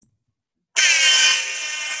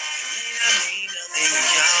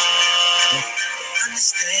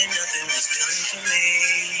for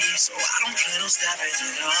me, so I don't plan on stopping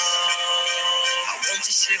at all. I want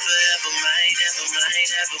this shit forever, mine, ever mine,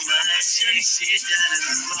 ever mine. Shawty sit down in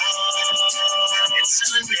the mall and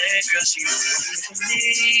tell that girl she the one for me,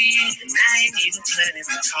 and I ain't even planning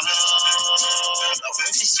to call. I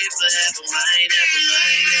want this shit forever, mine, ever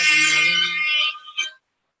mine, ever mine.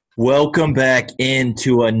 Welcome back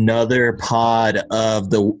into another pod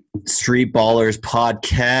of the Street Ballers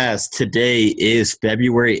podcast. Today is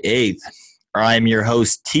February 8th. I'm your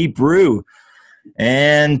host, T. Brew.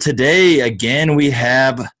 And today, again, we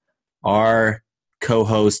have our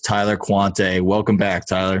co-host, Tyler Quante. Welcome back,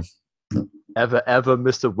 Tyler. Ever,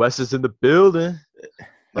 Mr. West is in the building.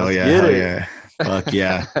 Yeah. Fuck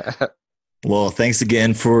yeah. Well, thanks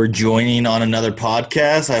again for joining on another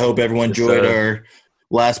podcast. I hope everyone enjoyed our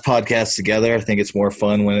last podcast together. I think it's more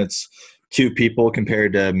fun when it's two people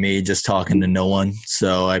compared to me just talking to no one.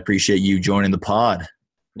 So I appreciate you joining the pod.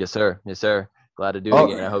 Yes, sir. Glad to do it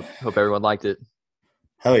again. I hope everyone liked it.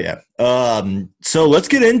 Hell yeah. So let's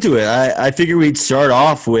get into it. I figured we'd start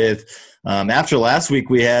off with after last week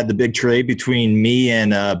we had the big trade between me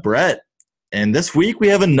and Brett. And this week we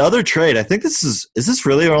have another trade. I think is this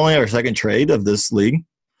really only our second trade of this league?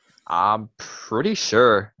 I'm pretty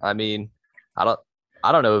sure. I mean, I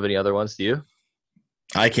don't know of any other ones. Do you?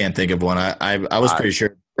 I can't think of one. I was pretty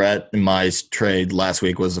sure Brett and my trade last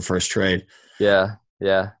week was the first trade. Yeah.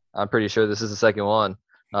 I'm pretty sure this is the second one,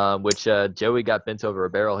 which Joey got bent over a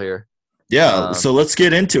barrel here. Yeah, so let's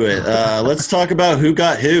get into it. Let's talk about who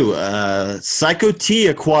got who. Psycho T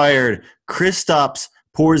acquired Kristaps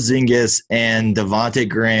Porzingis and Devontae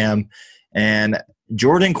Graham, and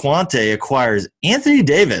Jordan Quante acquires Anthony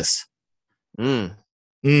Davis. Big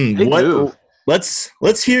move.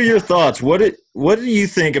 Let's hear your thoughts. What do you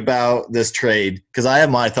think about this trade? Because I have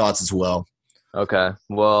my thoughts as well. Okay.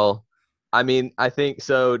 Well, I mean, I think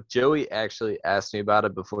so. Joey actually asked me about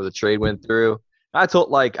it before the trade went through. I didn't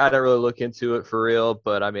really look into it for real,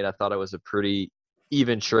 but I mean, I thought it was a pretty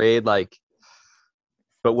even trade. But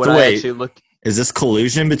when I actually looked, is this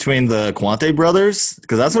collusion between the Quante brothers?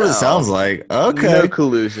 Because that's what it sounds like. Okay. No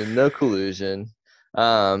collusion. No,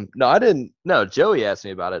 I didn't. No, Joey asked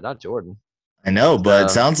me about it, not Jordan. I know, but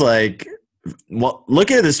it sounds like, well, look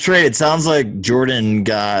at this trade. It sounds like Jordan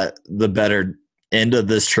got the better end of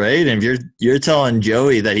this trade. And if you're telling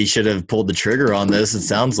Joey that he should have pulled the trigger on this, it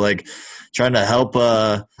sounds like trying to help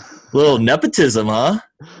a little nepotism, huh?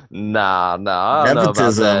 Nah. I don't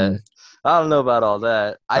nepotism. know about that. I don't know about all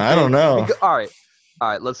that. I don't know. All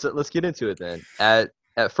right. Let's get into it then. At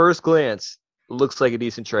first glance, it looks like a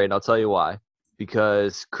decent trade, and I'll tell you why.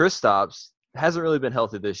 Because Kristaps hasn't really been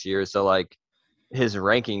healthy this year, so his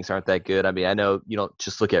rankings aren't that good. I mean, I know you don't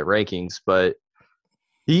just look at rankings, but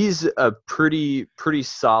he's a pretty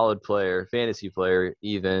solid player, fantasy player,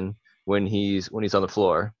 even when he's on the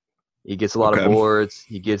floor. He gets a lot of boards,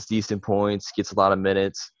 he gets decent points, gets a lot of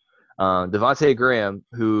minutes. Devontae Graham,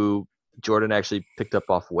 who Jordan actually picked up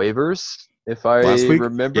off waivers, if I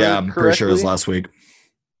remember. Yeah, I'm pretty sure it was last week.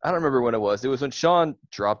 I don't remember when it was. It was when Sean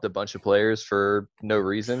dropped a bunch of players for no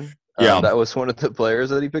reason. Yeah, that was one of the players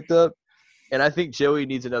that he picked up. And I think Joey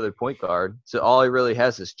needs another point guard. So all he really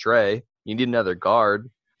has is Trey. You need another guard.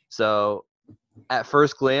 So at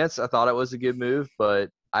first glance, I thought it was a good move, but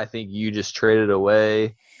I think you just traded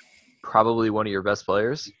away probably one of your best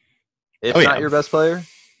players, if not your best player.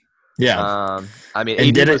 Yeah. I mean,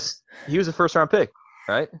 he was a first-round pick,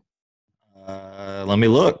 right? Let me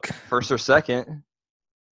look. First or second.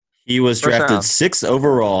 He was drafted 6th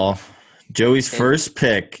overall. Joey's first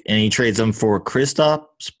pick, and he trades him for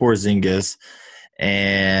Kristaps Porzingis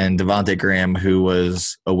and Devontae Graham, who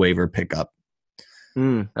was a waiver pickup.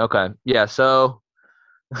 Okay. Yeah, so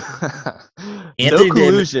no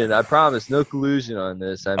collusion. I promise, no collusion on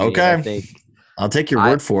this. I mean, I think I'll take your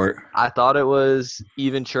word for it. I thought it was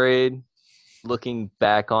even trade. Looking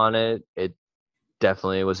back on it, it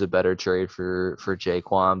definitely was a better trade for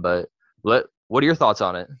Jaquan. But what are your thoughts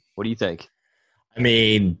on it? What do you think? I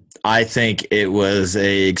mean, I think it was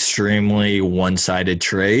a extremely one-sided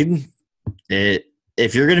trade.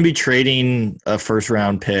 If you're going to be trading a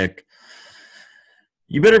first-round pick,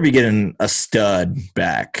 you better be getting a stud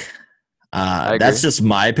back. That's just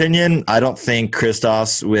my opinion. I don't think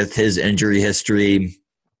Kristaps, with his injury history,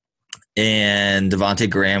 and Devontae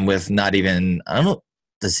Graham with not even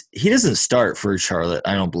he doesn't start for Charlotte,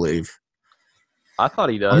 I don't believe. I thought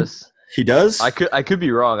he does. He does? I could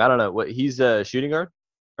be wrong. I don't know. What he's a shooting guard,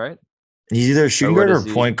 right? He's either a shooting guard or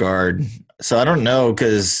point guard. So I don't know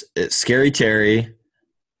because it's Scary Terry.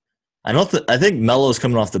 I think Melo's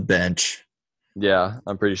coming off the bench. Yeah,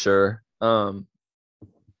 I'm pretty sure. Let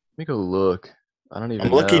me go look. I don't I'm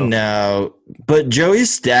even looking know. now, but Joey's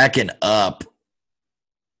stacking up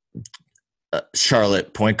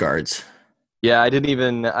Charlotte point guards. Yeah, I didn't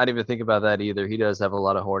even think about that either. He does have a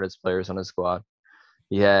lot of Hornets players on his squad.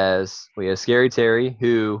 We have Scary Terry,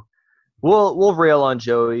 who we'll rail on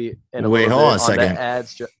Joey in a Wait, little hold on bit a on the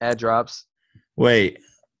second. ad drops. Wait,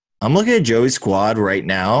 I'm looking at Joey's squad right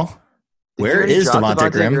now. Did he Where already is drop Devontae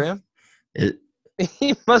Devontae Graham? Graham? It,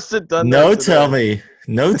 He must have done that no, today. tell me.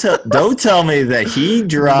 No, don't tell me that he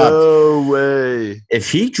dropped. No way.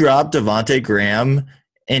 If he dropped Devontae Graham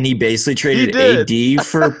and he basically traded did. AD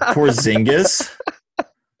for Porzingis,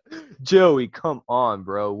 Joey, come on,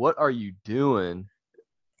 bro. What are you doing?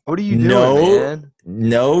 What are you no, doing, man?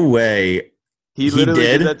 no way. He He literally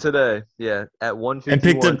did did? that today. Yeah, at 151 And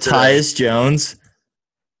picked up today. Tyus Jones.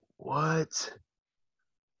 What?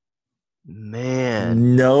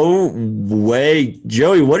 Man. No way.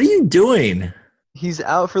 Joey, what are you doing? He's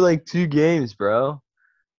out for like 2 games, bro.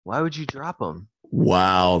 Why would you drop him?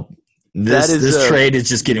 Wow. That is This trade is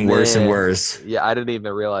just getting worse and man. worse. Yeah, I didn't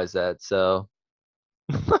even realize that. So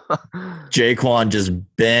Jaquan just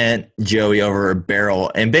bent Joey over a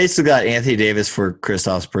barrel and basically got Anthony Davis for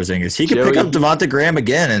Kristaps Porzingis. He could pick up Devontae Graham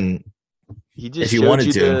again, and he just if he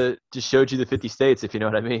wanted to, just showed you the 50 states, if you know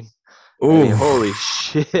what I mean. ooh, I mean, holy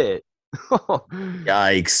shit!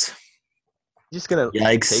 yikes! Just gonna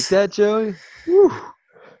Yikes. take that, Joey. Whew.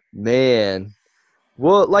 Man.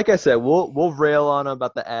 Well, like I said, we'll rail on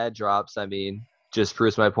about the ad drops. I mean, just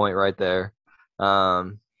proves my point right there.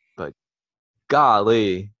 But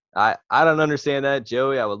golly, I don't understand that,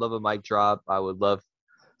 Joey. I would love a mic drop. I would love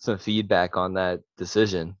some feedback on that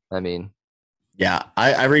decision. I mean, Yeah,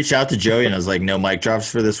 I reached out to Joey and I was like, no mic drops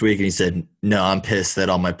for this week. And he said, no, I'm pissed that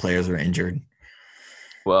all my players are injured.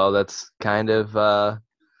 well, that's kind of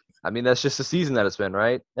I mean, that's just the season that it's been,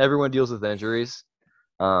 right? Everyone deals with injuries.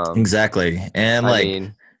 Exactly. And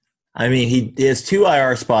I mean, he has 2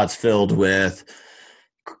 IR spots filled with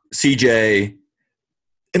CJ,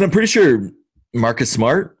 and I'm pretty sure Marcus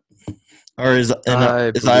Smart or is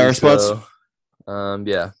IR spots. so.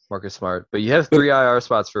 Yeah, Marcus Smart. But you have 3 IR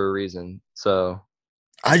spots for a reason. So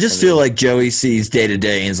I just feel like Joey sees day to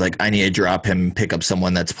day and is like, I need to drop him and pick up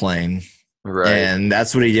someone that's playing. right. And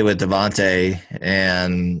that's what he did with Devontae.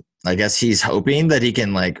 And I guess he's hoping that he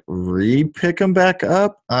can like re-pick him back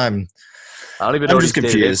up. I don't even know what just he's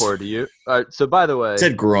confused. for. Do you? All right. So by the way,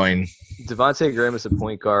 Said groin. Devontae Graham is a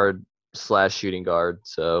point guard / shooting guard,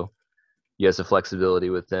 so he has the flexibility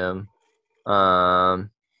with him. Let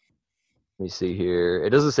me see here. It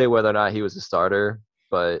doesn't say whether or not he was a starter,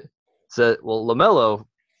 but LaMelo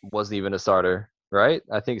wasn't even a starter, right?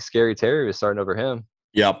 I think Scary Terry was starting over him.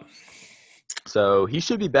 Yep. So he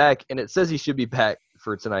should be back, and it says he should be back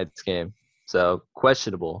for tonight's game. So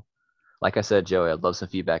questionable. Like I said, Joey, I'd love some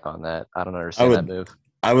feedback on that. I don't understand that move.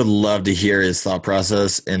 I would love to hear his thought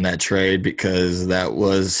process in that trade because that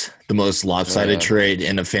was the most lopsided trade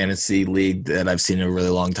in a fantasy league that I've seen in a really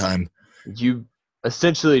long time. You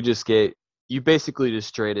essentially basically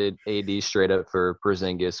just traded AD straight up for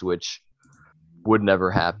Porzingis, which would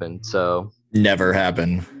never happen. So never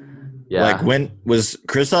happen. Yeah. Like when was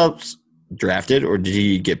Kristaps drafted or did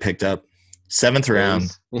he get picked up? 7th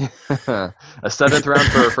round. A 7th round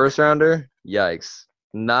for a first rounder? Yikes.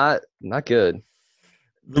 Not good.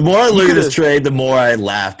 The more I look at this trade, the more I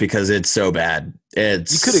laugh because it's so bad. You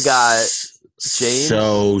could have got James,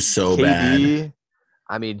 so KD. bad.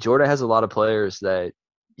 I mean, Jordan has a lot of players that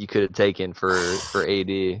you could have taken for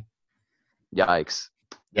AD. Yikes.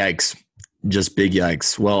 Yikes. Just big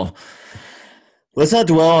yikes. Well, let's not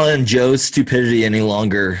dwell on Joe's stupidity any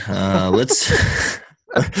longer. Let's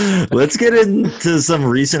get into some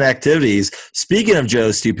recent activities. Speaking of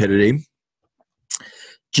Joe's stupidity,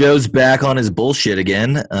 Joe's back on his bullshit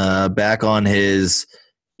again. Back on his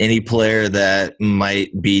any player that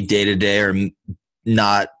might be day-to-day or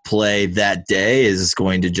not play that day is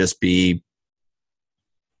going to just be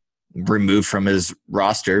removed from his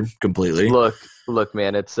roster completely. Look,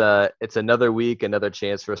 man, it's another week, another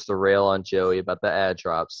chance for us to rail on Joey about the ad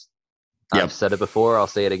drops. Yep. I've said it before, I'll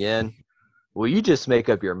say it again. Will you just make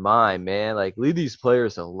up your mind, man? Like, leave these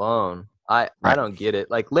players alone. I don't get it.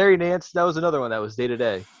 Like Larry Nance, that was another one that was day to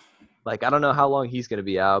day. Like, I don't know how long he's going to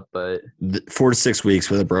be out, but 4 to 6 weeks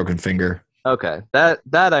with a broken finger. Okay, that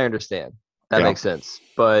I understand. That makes sense.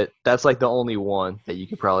 But that's like the only one that you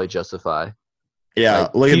could probably justify. Yeah,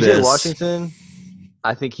 like, look at this. PJ Washington,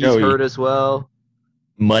 I think he's hurt as well.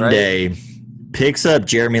 Monday, picks up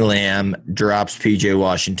Jeremy Lamb, drops PJ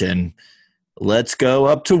Washington. Let's go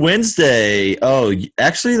up to Wednesday. Oh,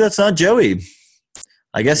 actually, that's not Joey.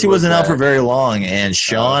 I guess he What's wasn't out for that? very long, and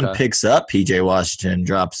Sean Okay. picks up PJ Washington,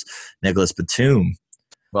 drops Nicholas Batum.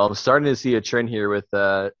 Well, I'm starting to see a trend here with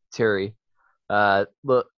Terry.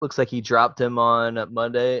 Looks like he dropped him on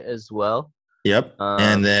Monday as well. Yep.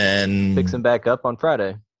 And Picks him then, back up on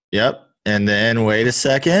Friday. yep. And then, wait a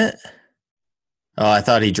second. Oh, I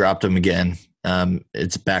thought he dropped him again.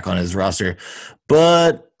 It's back on his roster.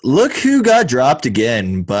 But look who got dropped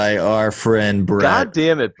again by our friend Brett. God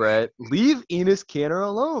damn it, Brett. Leave Enos Cantor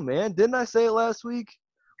alone, man. Didn't I say it last week?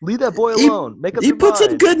 Leave that boy alone. Make up He your puts up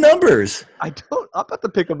mind. good numbers. I'm about to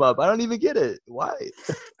pick him up. I don't even get it. Why?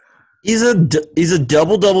 He's a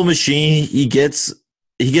double machine. He gets.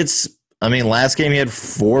 I mean, last game he had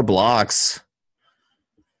 4 blocks.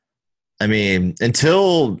 I mean,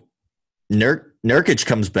 until Nurkic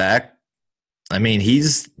comes back, I mean,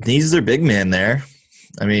 he's their big man there.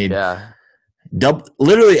 I mean, Yeah.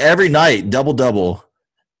 literally every night, double.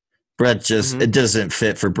 Brett just Mhm. it doesn't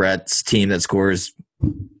fit for Brett's team that scores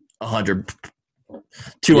 100, Yeah, I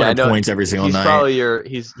 200 know. points every single He's night. probably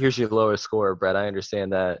here's your lowest scorer, Brett. I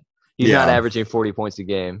understand that. He's not Yeah. averaging 40 points a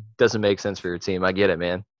game. Doesn't make sense for your team. I get it,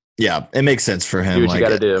 man. Yeah, it makes sense for him. Do what you got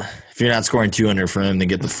to do. If you're not scoring 200 for him, then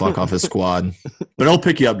get the fuck off his squad. But he'll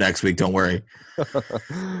pick you up next week. Don't worry.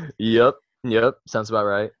 Yep. Sounds about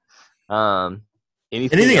right.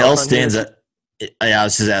 Anything else on here? stands out? I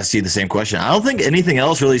was just asking you the same question. I don't think anything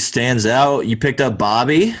else really stands out. You picked up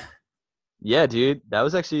Bobby. Yeah, dude. That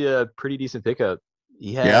was actually a pretty decent pickup.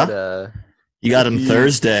 He had Yeah? You got him he-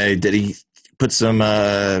 Thursday. Did he put some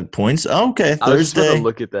points? Oh, okay, I was just about Thursday. to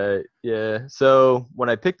look at that. Yeah. So when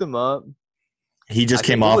I picked him up, He just I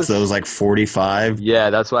came think it off was- those like 45. yeah,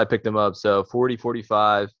 that's why I picked him up. So 40,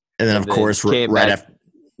 45. And then, of and then course, came right back- after.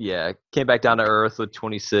 Yeah, came back down to earth with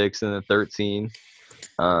 26 and then 13.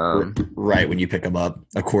 Right when you pick him up.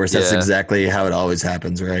 Of course, that's Yeah. exactly how it always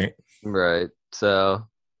happens, right? Right. So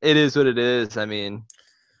it is what it is. I mean,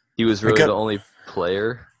 he was really Pick up- the only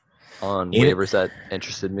player on Enos- waivers that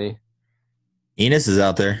interested me. Enos is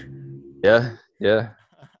out there. Yeah.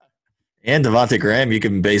 And Devontae Graham, you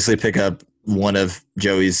can basically pick up one of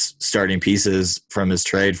Joey's starting pieces from his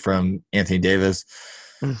trade from Anthony Davis.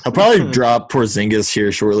 He'll probably drop Porzingis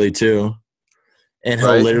here shortly too, and he'll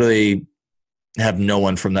Right. literally have no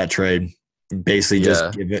one from that trade. Basically,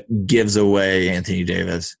 just gives away Anthony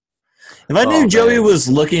Davis. If I knew Oh, Joey man. was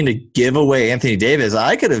looking to give away Anthony Davis,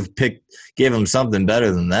 I could have gave him something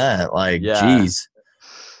better than that. Like, Yeah. geez,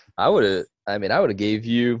 I probably would have gave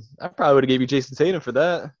you Jason Tatum for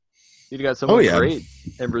that. You'd got someone yeah. great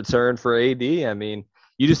in return for AD. I mean,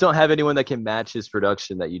 you just don't have anyone that can match his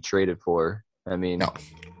production that you traded for. I mean, No.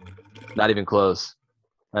 not even close.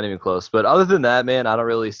 Not even close. But other than that, man, I don't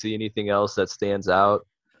really see anything else that stands out.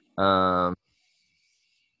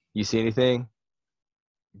 You see anything?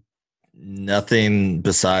 nothing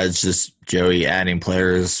besides just Joey adding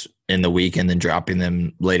players in the week and then dropping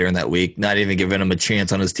them later in that week. Not even giving them a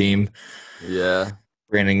chance on his team. Yeah.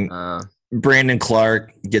 Brandon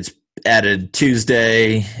Clark gets added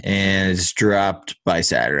Tuesday and is dropped by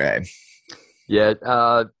Saturday.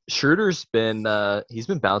 Yeah. Schroeder's been he's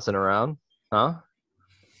been bouncing around, huh?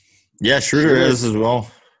 Yeah, Schroeder Schroeder- is as well.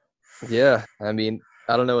 Yeah. I mean,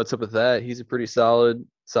 I don't know what's up with that. He's a pretty solid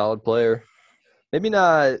player. Maybe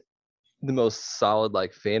not the most solid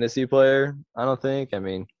like fantasy player, I don't think. I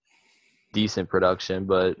mean, decent production,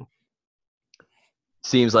 but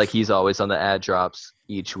seems like he's always on the ad drops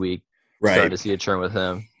each week. Starting Right. to see a trend with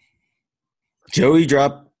him. Joey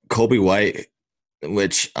dropped Kobe White,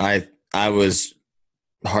 which I was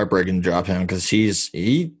heartbreaking to drop him because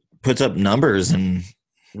he puts up numbers and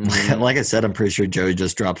Mhm. like I said, I'm pretty sure Joey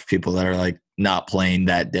just drops people that are like not playing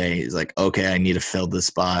that day. He's like, okay, I need to fill this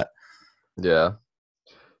spot. Yeah.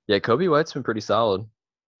 Yeah, Kobe White's been pretty solid.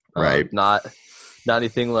 Right. Not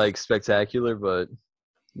anything like spectacular, but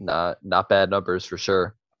not bad numbers for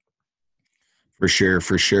sure. For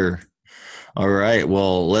sure. All right.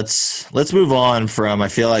 Well, let's move on from. I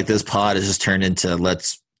feel like this pod has just turned into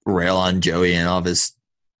let's rail on Joey and all of his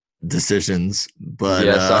decisions. But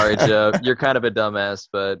yeah, sorry, Joe. You're kind of a dumbass,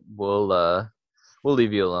 but we'll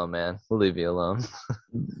leave you alone, man. We'll leave you alone.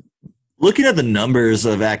 Looking at the numbers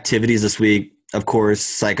of activities this week, of course,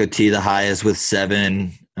 Psycho T the highest with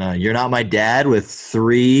 7. You're Not My Dad with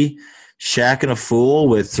 3. Shaq and a Fool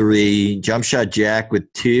with 3. Jump Shot Jack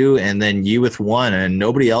with 2. And then you with 1. And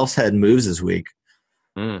nobody else had moves this week.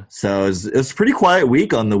 So it was a pretty quiet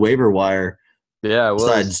week on the waiver wire. Yeah, it was.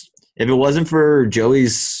 Besides, if it wasn't for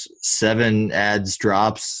Joey's 7 ads,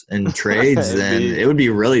 drops, and trades, then it would be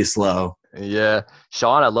really slow. Yeah.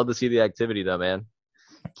 Sean, I'd love to see the activity, though, man.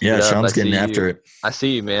 Keep Yeah, it up. Sean's I getting see after you. it. I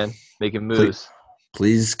see you, man. Making moves.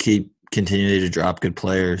 Please keep continue to drop good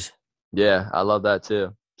players. Yeah, I love that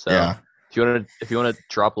too. So Yeah. if you want to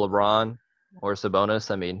drop LeBron or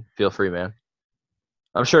Sabonis, I mean, feel free, man.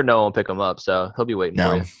 I'm sure no one will pick him up, so he'll be waiting for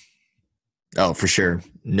No. you. Oh, for sure.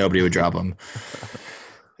 Nobody would drop him.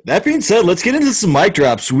 That being said, let's get into some mic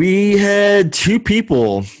drops. We had 2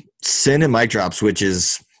 people send in mic drops, which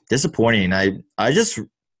is disappointing. I just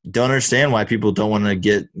don't understand why people don't want to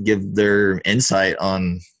give their insight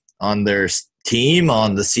on their team,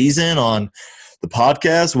 on the season, on the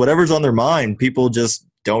podcast, whatever's on their mind. People just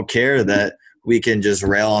don't care that we can just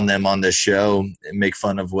rail on them on this show and make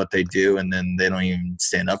fun of what they do, and then they don't even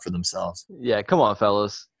stand up for themselves. Yeah, come on,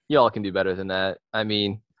 fellas. Y'all can do better than that. I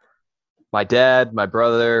mean, my dad, my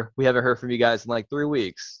brother, we haven't heard from you guys in like 3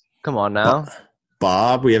 weeks. Come on now.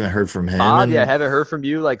 Bob, we haven't heard from him. Bob, yeah, haven't heard from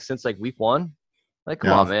you like since like week 1. Like,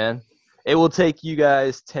 come on, man. It will take you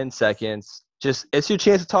guys 10 seconds. Just it's your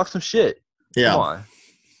chance to talk some shit. Yeah. Come on.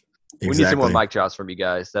 Exactly. We need some more mic drops from you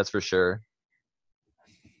guys. That's for sure.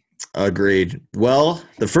 Agreed. Well,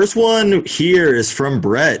 the first one here is from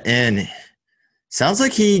Brett, and sounds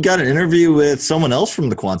like he got an interview with someone else from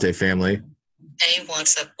the Quante family. Hey,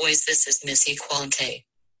 what's up, boys? This is Missy Quante.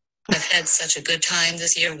 I've had such a good time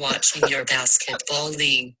this year watching your basketball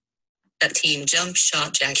league. That team Jump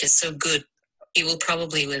Shot Jack is so good. He will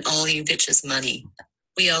probably win all you bitches' money.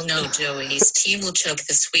 We all know Joey's team will choke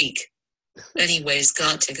this week. Anyways,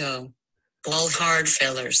 got to go. Ball hard,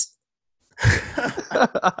 fellers.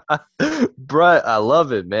 Brett, I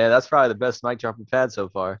love it, man. That's probably the best mic drop we've had so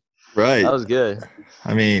far. Right. That was good.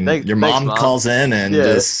 I mean, Thanks, mom Mom. calls in and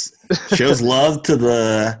just shows love to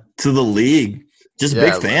the league. Just a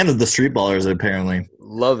big fan of the Street Ballers, apparently.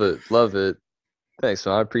 Love it. Love it. Thanks,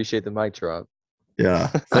 man. I appreciate the mic drop. Yeah.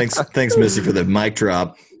 Thanks, Missy, for the mic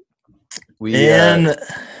drop. Yo,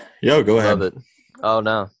 go ahead. Love it. Oh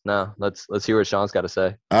no. Let's hear what Sean's got to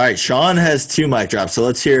say. All right, Sean has 2 mic drops, so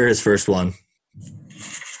let's hear his first one.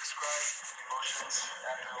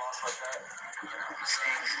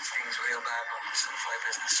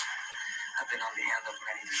 I've been on the end of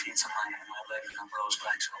many defeats on my leg and rose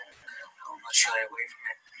back, so I will not shy away from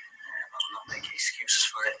it. I will not make excuses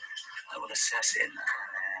for it. I will assess it and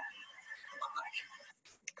come back.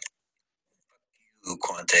 Fuck you,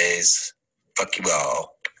 Quantes. Fuck you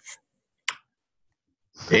all.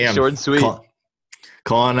 Damn. Short and sweet.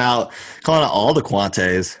 Calling out all the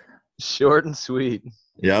Quantes. Short and sweet.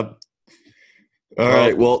 Yep. All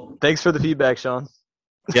right. Well, thanks for the feedback, Sean.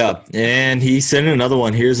 Yeah, and he sent in another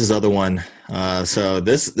one. Here's his other one. So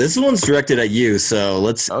this one's directed at you. So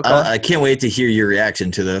let's. Okay. I can't wait to hear your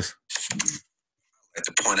reaction to this. I'd like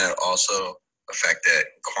to point out also the fact that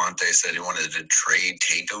Quante said he wanted to trade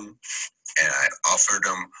Tatum, and I offered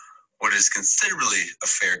him what is considerably a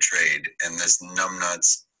fair trade, and this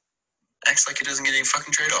numbnuts acts like he doesn't get any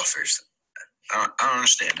fucking trade offers. I don't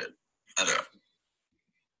understand it. I don't.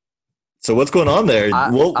 So what's going on there?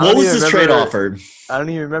 What was this trade offered? I don't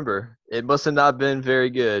even remember. It must have not been very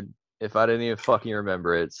good if I didn't even fucking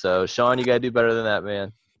remember it. So, Sean, you got to do better than that,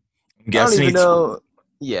 man. I'm guessing I don't even know.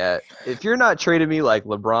 Yeah, if you're not trading me like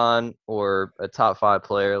LeBron or a top 5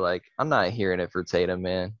 player, like I'm not hearing it for Tatum,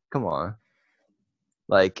 man. Come on.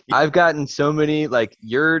 Like I've gotten so many. Like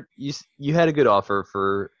you had a good offer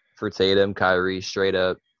for Tatum, Kyrie, straight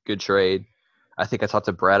up good trade. I think I talked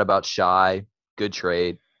to Brad about Shai, good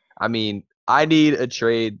trade. I mean, I need a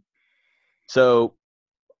trade. So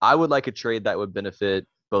I would like a trade that would benefit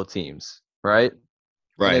both teams, right?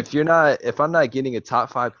 Right. And if I'm not getting a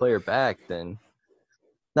top 5 player back, then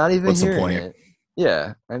not even What's hearing the point? it.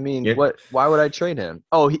 Yeah. I mean, why would I trade him?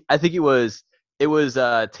 Oh, I think it was Tatum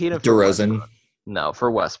for DeRozan. Westbrook. No,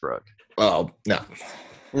 for Westbrook. Oh, no.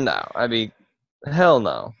 No. I mean, hell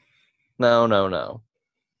no. No.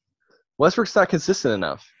 Westbrook's not consistent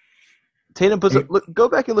enough. Tatum go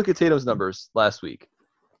back and look at Tatum's numbers last week.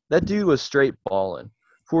 That dude was straight balling.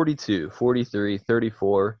 42, 43,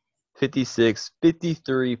 34, 56,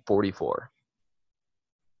 53, 44.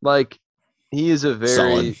 Like, he is a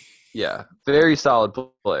very solid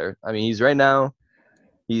player. I mean, he's ranked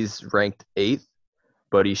 8th,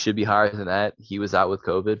 but he should be higher than that. He was out with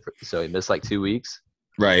COVID, so he missed like 2 weeks.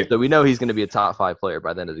 Right. So we know he's going to be a top 5 player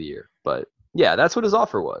by the end of the year. But, yeah, that's what his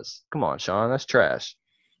offer was. Come on, Sean. That's trash.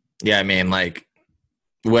 Yeah, I mean, like,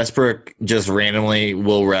 Westbrook just randomly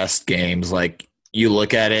will rest games. Like, you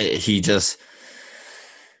look at it, he's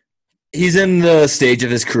in the stage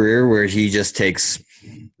of his career where he just takes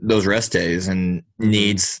those rest days and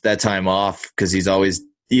needs that time off because he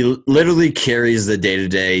literally carries the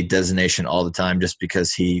day-to-day designation all the time just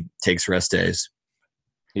because he takes rest days.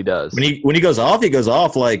 He does. When he goes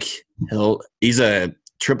off like he's a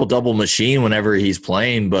triple-double machine whenever he's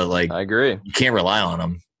playing, but, like, I agree. you can't rely on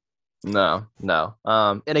him. No.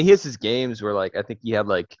 And he has his games where, like, I think he had,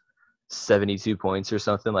 like, 72 points or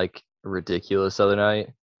something, like, ridiculous other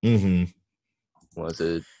night. Mm-hmm. Was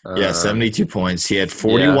it? Yeah, 72 points. He had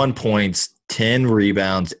 41 points, 10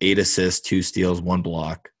 rebounds, 8 assists, 2 steals, 1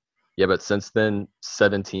 block. Yeah, but since then,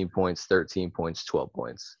 17 points, 13 points, 12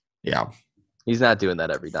 points. Yeah. He's not doing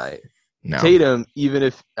that every night. No. Tatum,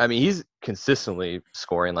 he's consistently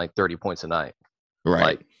scoring like 30 points a night. Right.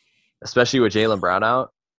 Like, especially with Jaylen Brown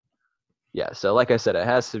out. Yeah, so like I said, it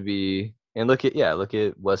has to be – and look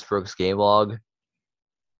at Westbrook's game log.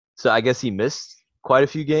 So I guess he missed quite a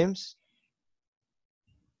few games.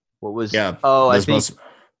 What was – yeah. Oh, I think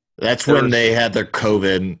 – that's when they had their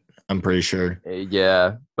COVID, I'm pretty sure.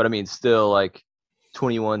 Yeah, but I mean, still like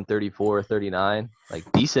 21, 34, 39,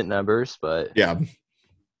 like decent numbers, but yeah,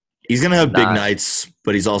 he's gonna have big nights,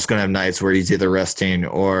 but he's also gonna have nights where he's either resting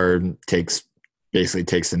or takes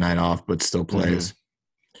the night off, but still plays.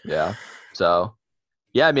 Mm-hmm. Yeah. So,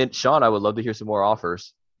 yeah, I mean, Sean, I would love to hear some more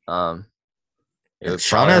offers. It would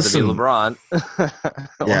Sean probably has have to be some LeBron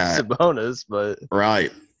or Yeah. Sabonis, but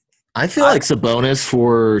right. I feel like Sabonis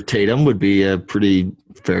for Tatum would be a pretty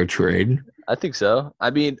fair trade. I think so.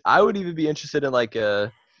 I mean, I would even be interested in like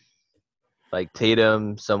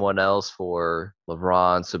Tatum, someone else for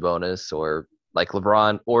LeBron, Sabonis, or like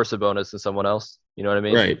LeBron or Sabonis and someone else. You know what I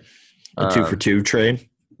mean? Right. A 2-for-2 trade.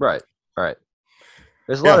 Right.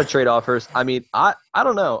 There's a lot of trade offers. I mean, I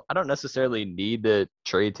don't know. I don't necessarily need to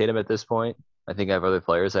trade Tatum at this point. I think I have other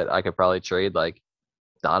players that I could probably trade, like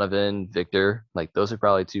Donovan, Victor. Like those are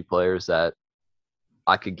probably 2 players that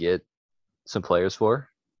I could get some players for.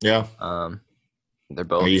 Yeah. They're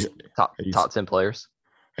both top 10 players.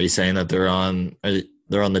 Are you saying that they're on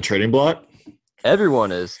the trading block?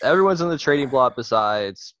 Everyone's on the trading block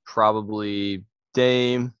besides probably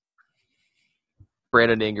Dame,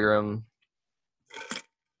 Brandon Ingram,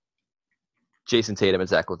 Jason Tatum, and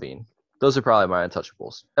Zach LaVine. Those are probably my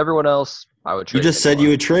untouchables. Everyone else, I would trade. You just said you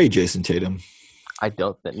would trade Jason Tatum. I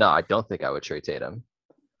don't think I would trade Tatum.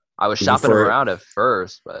 I was shopping him around at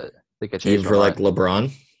first, but I think I changed even for my like mind.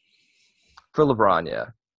 LeBron? For LeBron, yeah.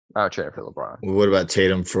 I would trade him for LeBron. What about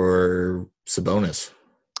Tatum for Sabonis?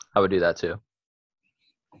 I would do that too.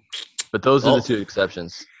 But those are the 2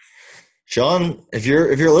 exceptions. Sean, if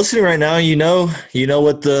you're listening right now, you know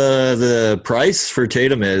what the price for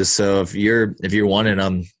Tatum is. So if you're wanting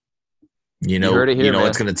him, you know what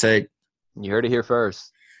it's going to take. You heard it here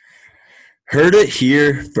first. Heard it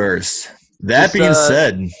here first. That being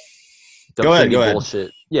said, go ahead.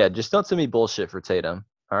 Bullshit. Yeah, just don't send me bullshit for Tatum.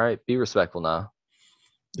 All right, be respectful now.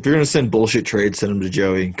 If you're going to send bullshit trades, send them to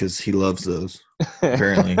Joey because he loves those,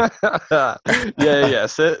 apparently. yeah.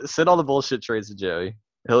 Send all the bullshit trades to Joey.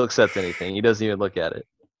 He'll accept anything. He doesn't even look at it.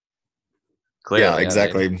 Clearly, yeah,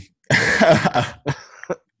 exactly.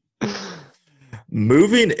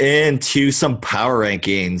 Moving into some power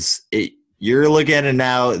rankings, you're looking at it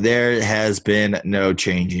now. There has been no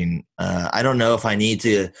changing. I don't know if I need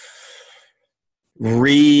to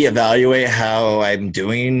reevaluate how I'm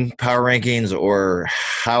doing power rankings or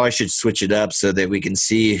how I should switch it up so that we can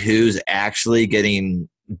see who's actually getting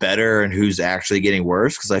better and who's actually getting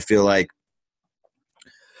worse. Because I feel like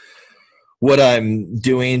what I'm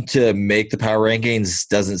doing to make the power rankings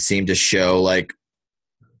doesn't seem to show like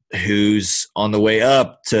who's on the way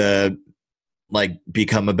up to like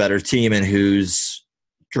become a better team and who's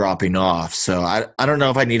dropping off. So I don't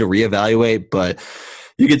know if I need to reevaluate, but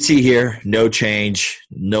you can see here, no change.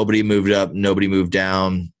 Nobody moved up. Nobody moved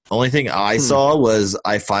down. Only thing I saw was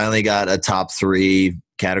I finally got a top 3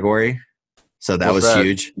 category. So that was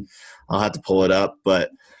huge. I'll have to pull it up,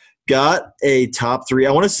 but got a top 3.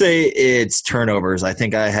 I want to say it's turnovers. I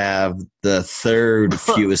think I have the 3rd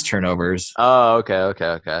fewest turnovers. Oh, okay.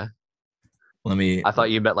 I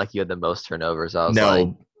thought you meant like you had the most turnovers. I was like,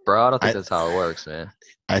 bro, I don't think that's how it works, man.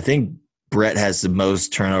 I think Brett has the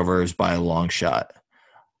most turnovers by a long shot.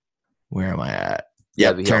 Where am I at?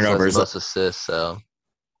 Yeah, turnovers. Most assists. So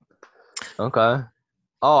okay.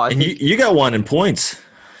 Oh, you got 1 in points.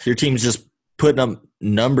 Your team's just putting up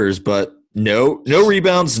numbers, but no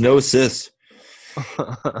rebounds, no assists.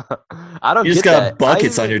 I don't. You just got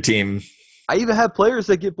buckets on your team. I even have players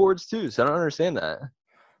that get boards too, so I don't understand that.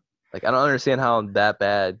 Like, I don't understand how I'm that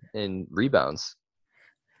bad in rebounds.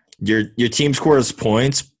 Your team scores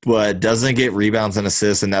points, but doesn't get rebounds and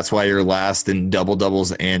assists, and that's why you're last in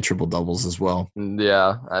double-doubles and triple-doubles as well.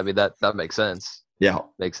 Yeah, I mean, that makes sense. Yeah.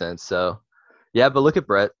 Makes sense. So, yeah, but look at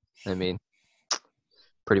Brett. I mean,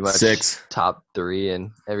 pretty much 6. top 3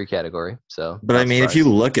 in every category. So, but I mean, if you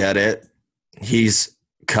look at it, he's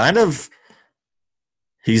kind of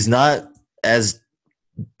He's not as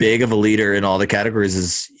big of a leader in all the categories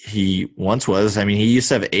as he once was. I mean, he used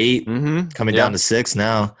to have 8, coming down to 6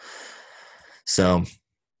 now. So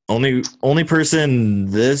only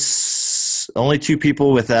two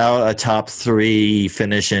people without a top 3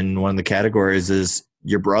 finish in one of the categories is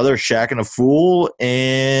your brother Shaq and a Fool,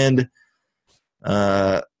 and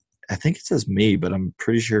I think it says me, but I'm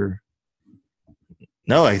pretty sure.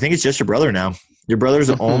 No, I think it's just your brother now. Your brother's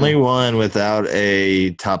the only one without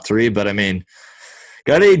a top 3, but I mean,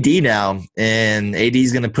 got AD now, and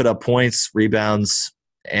AD's going to put up points, rebounds,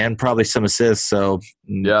 and probably some assists. So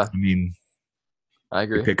yeah, I mean, I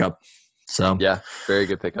agree. Pickup. So yeah, very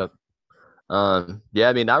good pickup. Yeah,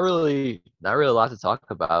 I mean, not really a lot to talk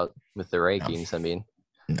about with the rankings. I mean,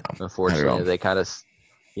 unfortunately, they kind of,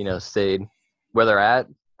 stayed where they're at.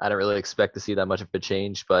 I don't really expect to see that much of a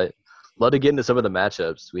change, but love to get into some of the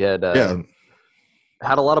matchups. We had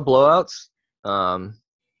had a lot of blowouts,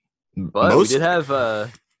 but we did have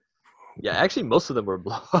actually most of them were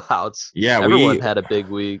blowouts. Yeah, everyone had a big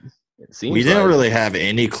week. We didn't really have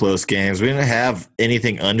any close games. We didn't have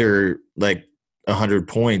anything under like 100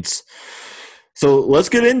 points. So let's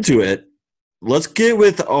get into it. Let's get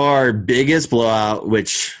with our biggest blowout,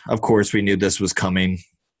 which of course we knew this was coming.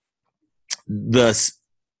 The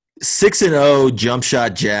 6-0 jump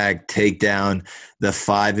shot Jag take down the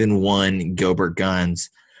 5-1 Gobert Guns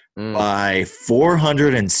by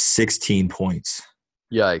 416 points.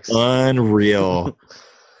 Yikes. Unreal.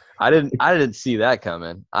 I didn't see that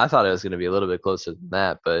coming. I thought it was going to be a little bit closer than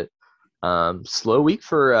that, but slow week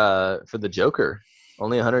for the Joker.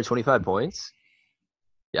 Only 125 points.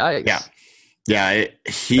 Yikes. Yeah.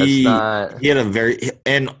 He had he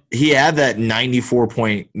had that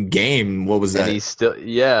 94-point game. What was that? And he's still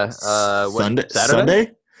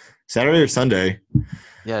Saturday or Sunday?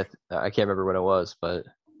 Yeah, I can't remember when it was, but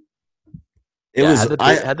it was.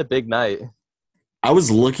 Had the big night. I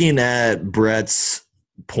was looking at Brett's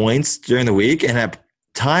points during the week, and at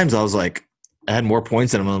times I was like, I had more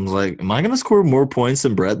points than him. I was like, am I going to score more points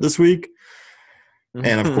than Brett this week?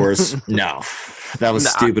 And of course, no. That was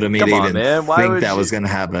stupid of me to even think that was going to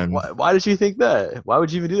happen. Why did you think that? Why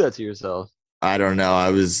would you even do that to yourself? I don't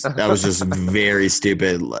know. That was just very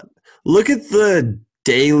stupid. Look at the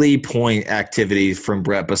daily point activity from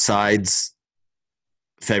Brett besides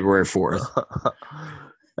February 4th.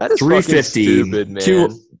 That is 350, stupid, man.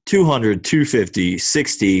 200, 250,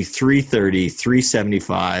 60, 330,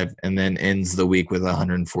 375, and then ends the week with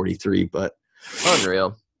 143. But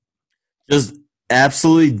unreal. Just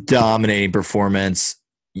absolutely dominating performance.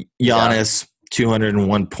 Giannis,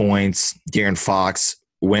 201 points. De'Aaron Fox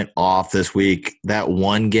went off this week. That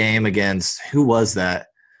one game against – who was that?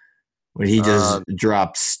 When he just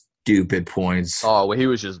dropped stupid points. Oh, when he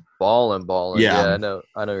was just balling. Yeah, I know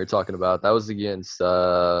what you're talking about. That was against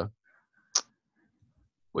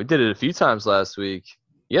we did it a few times last week.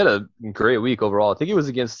 He had a great week overall. I think it was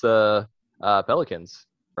against the Pelicans,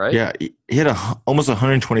 right? Yeah, he had almost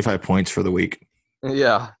 125 points for the week.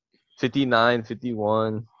 Yeah, 59,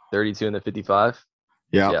 51, 32, and then 55.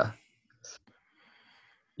 Yeah.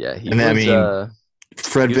 Yeah,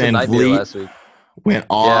 Fred VanVleet last week. Went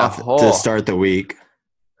off to start the week.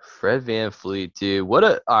 Fred VanVleet, dude.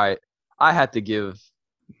 All right. I have to give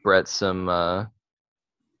Brett some I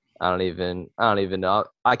don't even know.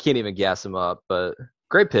 I can't even gas him up, but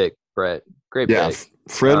great pick, Brett. Great pick.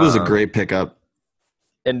 Fred was a great pickup.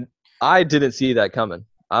 And I didn't see that coming.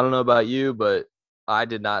 I don't know about you, but I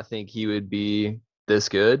did not think he would be this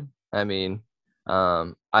good. I mean,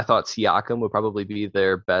 I thought Siakam would probably be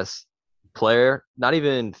their best player, not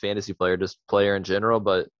even fantasy player, just player in general,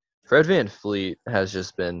 but Fred VanVleet has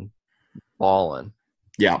just been balling.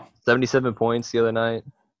 Yeah. 77 points the other night.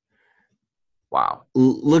 Wow.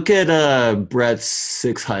 Look at Brett's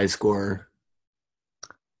 6 high score.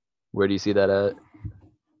 Where do you see that at?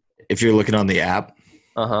 If you're looking on the app.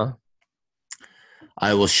 Uh-huh.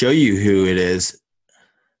 I will show you who it is.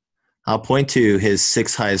 I'll point to his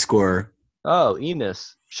 6 high score. Oh,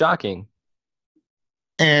 Enos. Shocking.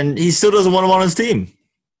 And he still doesn't want him on his team.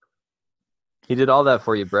 He did all that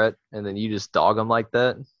for you, Brett, and then you just dog him like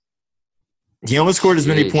that? He almost scored as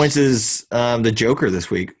many points as the Joker this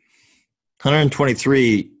week.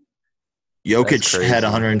 123. Jokic had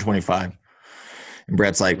 125. And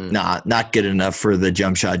Brett's like, nah, not good enough for the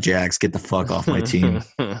jump shot Jacks. Get the fuck off my team.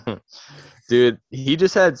 Dude, he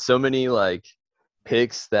just had so many,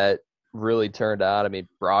 picks that really turned out. I mean,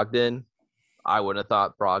 Brogdon, I wouldn't have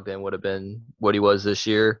thought Brogdon would have been what he was this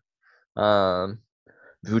year.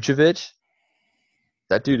 Vucevic,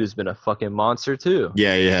 that dude has been a fucking monster too.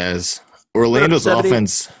 Yeah, he has. Orlando's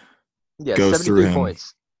offense goes through him.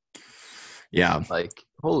 Points. Yeah.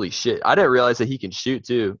 Holy shit! I didn't realize that he can shoot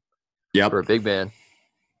too Yep. for a big man.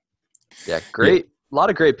 Yeah, great. A lot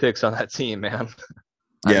of great picks on that team, man.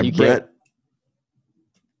 I Yeah, mean, you can't. Brett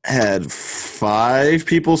had 5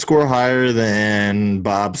 people score higher than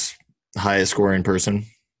Bob's highest scoring person,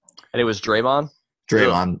 And it was Draymond.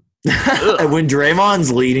 Draymond. Ugh. When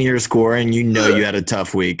Draymond's leading your scoring, you know you had a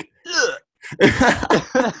tough week. Ugh.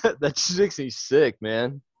 That just makes me sick,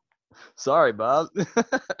 man. Sorry, Bob.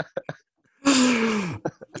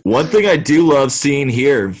 One thing I do love seeing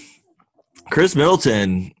here, Chris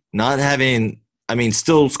Middleton not having – I mean,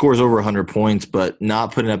 still scores over 100 points, but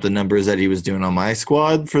not putting up the numbers that he was doing on my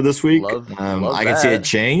squad for this week. Love I can see it that.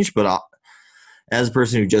 change, but as a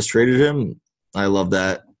person who just traded him, I love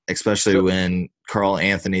that, especially when Carl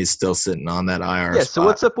Anthony's still sitting on that IR Yeah.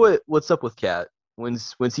 spot. So what's up with Cat?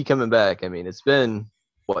 When's he coming back? I mean, it's been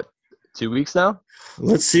what, 2 weeks now?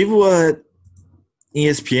 Let's see what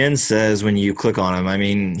ESPN says when you click on him. I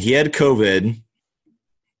mean, he had COVID,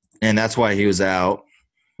 and that's why he was out.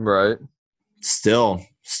 Right. Still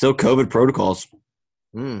COVID protocols.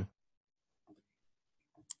 Wow.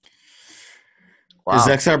 His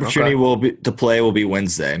next opportunity Okay. to play will be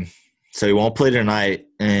Wednesday. So he won't play tonight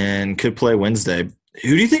and could play Wednesday. Who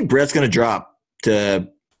do you think Brett's going to drop? To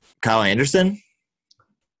Kyle Anderson?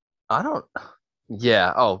 I don't.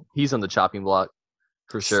 Yeah. Oh, he's on the chopping block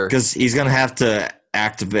for sure. Because he's going to have to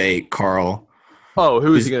activate Carl. Oh,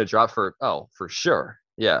 who is he going to drop for? Oh, for sure.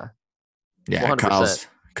 Yeah. Yeah, 100%.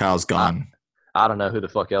 Kyle's gone. I don't know who the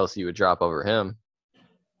fuck else you would drop over him.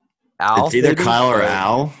 Al? It's either maybe? Kyle or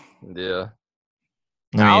Al. Yeah.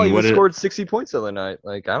 I Al mean, even scored 60 points the other night.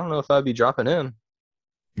 Like, I don't know if I'd be dropping him.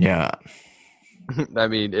 Yeah, I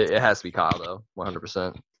mean, it has to be Kyle, though.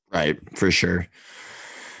 100%. right, for sure.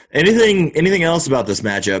 Anything else about this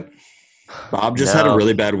matchup? Bob just had a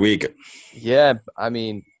really bad week. Yeah, I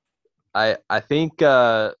mean, I think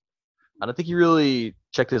I don't think he really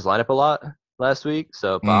checked his lineup a lot last week.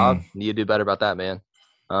 So Bob, need to do better about that, man.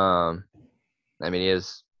 I mean, he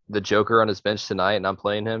has the Joker on his bench tonight, and I'm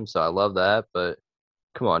playing him, so I love that. But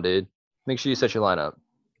come on, dude, make sure you set your lineup.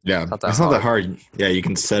 Yeah, it's not that hard. Yeah, you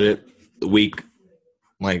can set it the week,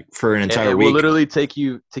 like for an entire It week. will literally take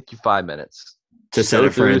you 5 minutes to set it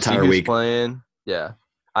for an entire week. Playing. Yeah,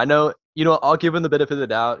 I know. You know, I'll give him the benefit of the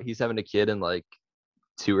doubt. He's having a kid in like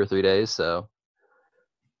 2 or 3 days, so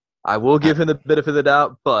I will give him the benefit of the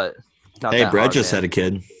doubt. But not hey, that Brett hard, just man. had a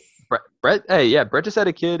kid. Brett, hey, yeah, Brett just had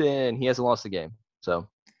a kid and he hasn't lost a game. So,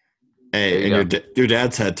 hey, and your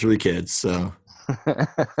dad's had 3 kids, so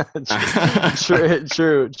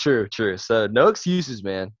true. So no excuses,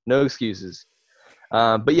 man. No excuses.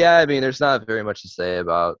 But yeah, I mean, there's not very much to say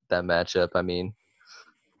about that matchup. I mean,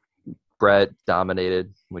 Brett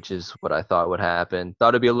dominated, which is what I thought would happen. Thought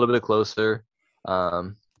it'd be a little bit closer.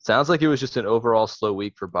 Sounds like it was just an overall slow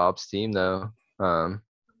week for Bob's team, though. I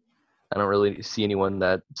don't really see anyone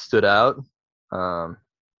that stood out. Kind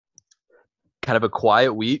of a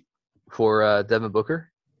quiet week for Devin Booker.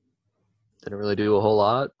 Didn't really do a whole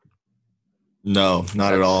lot. No,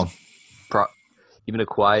 not at all. Even a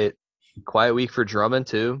quiet week for Drummond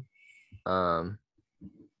too. So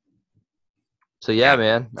yeah,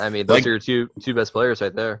 man. I mean, those are your two best players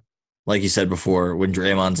right there. Like you said before, when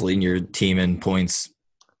Draymond's leading your team in points,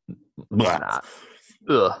 not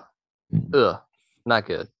good.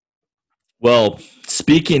 Well,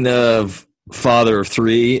 speaking of father of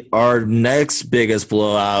 3, our next biggest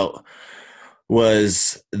blowout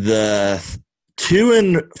was the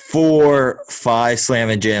 2-4-5 Slam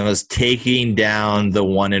and Jammas taking down the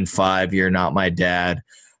 1-5 You're Not My Dad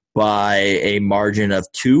by a margin of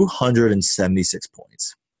 276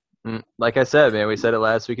 points. Like I said, man, we said it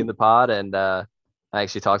last week in the pod, and I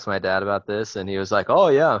actually talked to my dad about this, and he was like, "Oh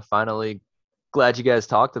yeah, I'm finally glad you guys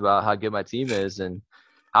talked about how good my team is, and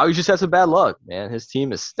how he just had some bad luck, man. His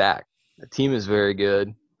team is stacked. The team is very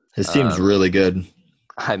good. His team's really good.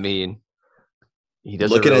 I mean, he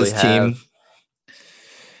doesn't look at really his team.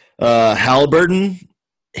 Halliburton,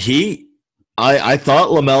 I thought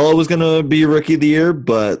LaMelo was going to be Rookie of the Year,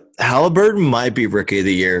 but Halliburton might be Rookie of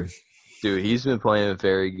the Year. Dude, he's been playing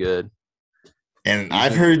very good. And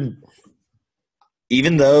I've heard,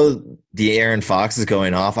 even though the Aaron Fox is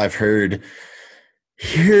going off, I've heard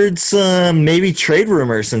some maybe trade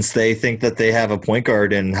rumors since they think that they have a point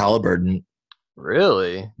guard in Halliburton.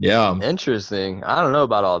 Really? Yeah. Interesting. I don't know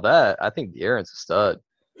about all that. I think Aaron's a stud.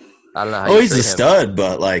 I don't know how he's a stud,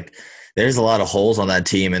 but like there's a lot of holes on that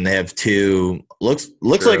team, and they have 2 looks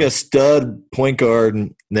like a stud point guard,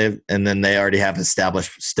 and then they already have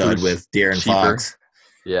established stud with De'Aaron Fox.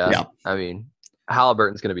 Yeah. I mean,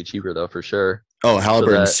 Halliburton's going to be cheaper though for sure. Oh,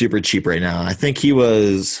 Halliburton's that- super cheap right now. I think he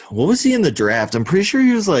was. What was he in the draft? I'm pretty sure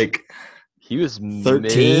he was like He was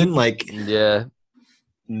 13.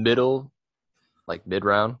 middle, like mid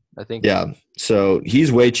round, I think. Yeah. So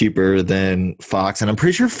he's way cheaper than Fox, and I'm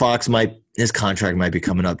pretty sure his contract might be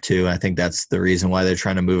coming up too. I think that's the reason why they're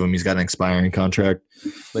trying to move him. He's got an expiring contract.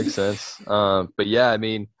 Makes sense. But yeah, I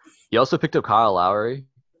mean, he also picked up Kyle Lowry,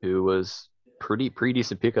 who was pretty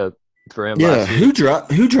decent pickup for him. Yeah. last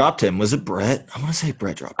week. Who dropped him? Was it Brett? I want to say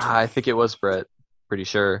Brett dropped him. I think it was Brett. Pretty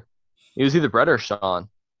sure it was either Brett or Sean.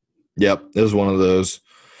 Yep, it was one of those.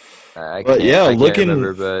 I But can't, yeah, I can't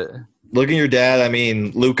remember, but looking at your dad, I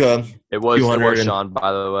mean, Luka, it was 200 and- Sean.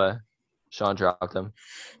 By the way, Sean dropped him.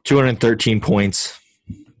 213 points.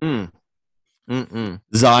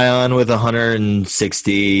 Zion with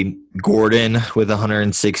 160, Gordon with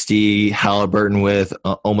 160, Halliburton with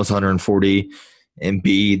almost 140,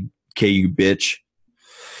 Embiid, KU bitch,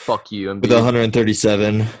 Fuck you, Embiid. with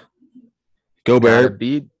 137. God, Gobert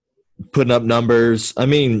Embiid. putting up numbers. I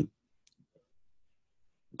mean,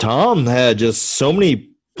 Tom had just so many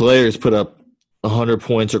players put up 100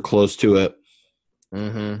 points or close to it.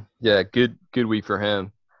 Yeah, good week for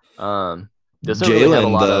him. Doesn't really have a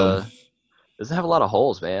Jalen, lot though. of doesn't have a lot of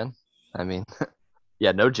holes, man. I mean,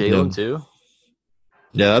 yeah, no Jalen too.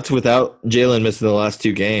 Yeah, that's without Jalen missing the last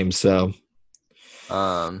 2 games. So,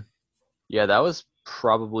 Yeah, that was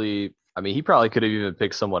probably. I mean, he probably could have even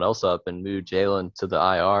picked someone else up and moved Jalen to the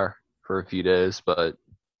IR for a few days, but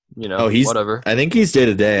whatever. I think he's day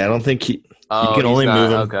to day. I don't think he. Oh, can he's only not-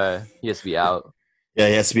 move him. Okay, he has to be out. Yeah,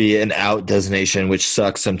 he has to be an out designation, which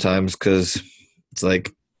sucks sometimes because it's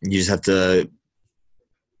like you just have to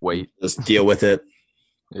Wait, just deal with it.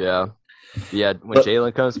 yeah. When But-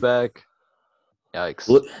 Jalen comes back, yikes.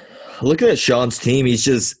 Looking at Sean's team, he's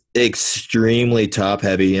just extremely top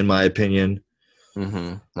heavy, in my opinion.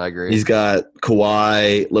 I agree. He's got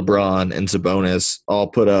Kawhi, LeBron, and Sabonis all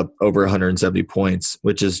put up over 170 points,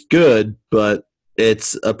 which is good, but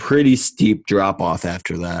it's a pretty steep drop off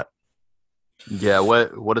after that. Yeah,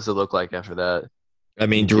 what does it look like after that? I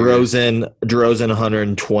mean, I'm curious. DeRozan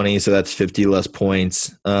 120, so that's 50 less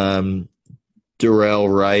points. DeLon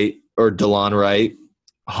Wright,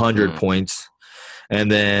 100 points. And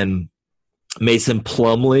then Mason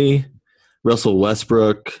Plumlee, Russell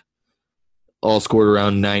Westbrook, all scored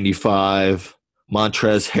around 95.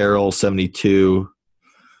 Montrezl Harrell, 72.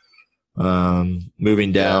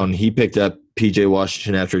 Moving down, he picked up PJ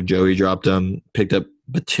Washington after Joey dropped him. Picked up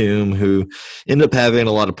Batum, who ended up having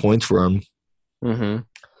a lot of points for him.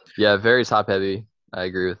 Yeah, very top heavy. I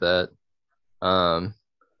agree with that.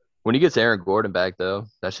 When he gets Aaron Gordon back, though,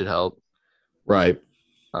 that should help. Right.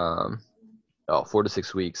 4 to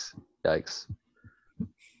 6 weeks. Yikes.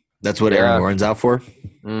 That's what Yeah. Aaron Gordon's out for?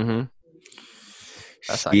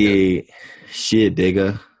 That's not good. Shit,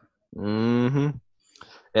 digga.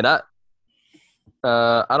 And I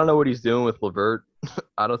don't know what he's doing with LeVert.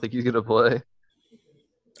 I don't think he's gonna play.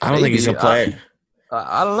 I don't think he's going to play.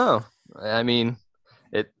 I don't know. I mean,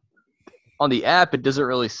 it on the app it doesn't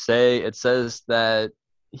really say. It says that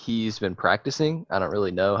he's been practicing. I don't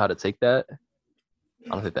really know how to take that. I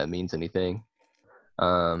don't think that means anything.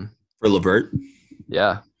 For LeVert?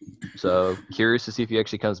 Yeah. So curious to see if he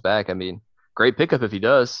actually comes back. I mean, great pickup if he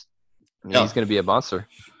does. I mean, Yeah. he's going to be a monster.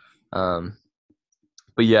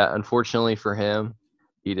 But yeah, unfortunately for him,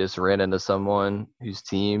 he just ran into someone whose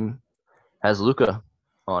team has Luka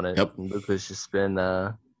on it. Yep. And Luka's just been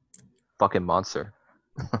a fucking monster.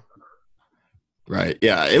 Right.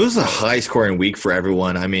 Yeah, it was a high-scoring week for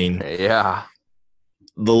everyone. I mean, Yeah.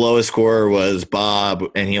 the lowest scorer was Bob,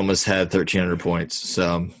 and he almost had 1,300 points.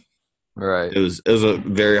 So Right. it was a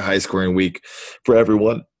very high-scoring week for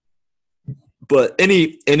everyone. But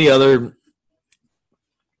any other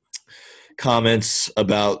comments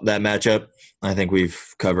about that matchup? I think we've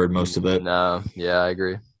covered most of it. No. Yeah, I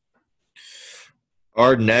agree.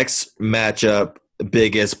 Our next matchup,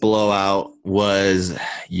 biggest blowout, was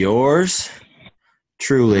yours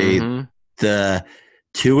truly. Mhm. The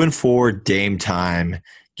 2-4 Dame Time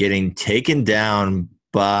getting taken down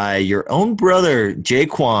by your own brother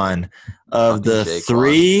Jaquan of Fucking the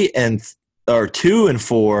Jaquan.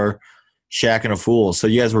 2-4 Shaq and a Fool. So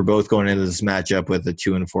you guys were both going into this matchup with a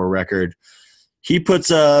 2-4 record. He puts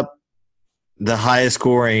up the highest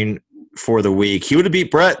scoring for the week. He would have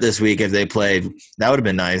beat Brett this week if they played. That would have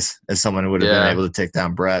been nice if someone would have Yeah. been able to take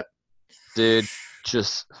down Brett. Dude,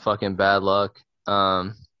 just fucking bad luck.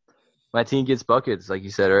 My team gets buckets, like you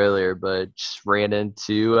said earlier, but just ran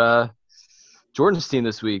into Jordan's team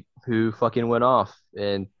this week, who fucking went off.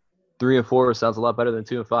 And 3-4 sounds a lot better than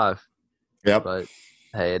 2-5. Yep. But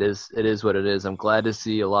Hey, it is what it is. I'm glad to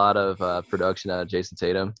see a lot of production out of Jason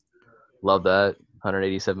Tatum. Love that.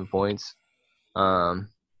 187 points.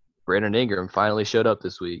 Brandon Ingram finally showed up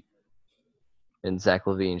this week, and Zach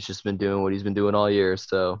LaVine's just been doing what he's been doing all year.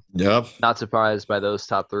 So Yep. not surprised by those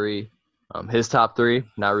top three. His top three,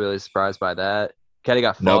 not really surprised by that. Kind of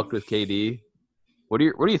got Nope. fucked with KD. What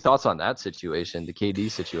are your thoughts on that situation, the KD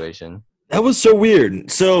situation? That was so weird.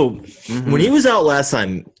 So Mhm. when he was out last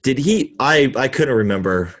time, did he? I couldn't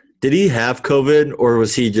remember. Did he have COVID or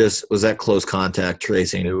was that close contact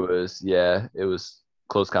tracing? It was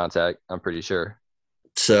close contact. I'm pretty sure.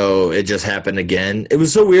 So it just happened again. It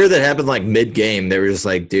was so weird that happened like mid game. They were just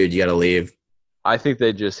like, dude, you got to leave. I think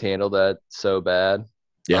they just handled that so bad.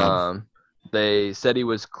 Yeah. They said he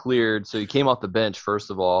was cleared, so he came off the bench. First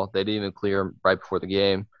of all, they didn't even clear him right before the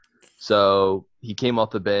game. So he came off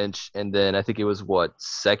the bench, and then I think it was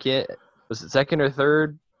second? Was it second or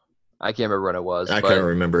third? I can't remember when it was. I but couldn't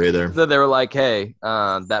remember either. then they were like, "Hey,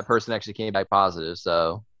 that person actually came back positive,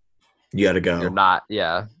 so You got to go. you're not.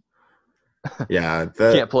 Yeah, Yeah.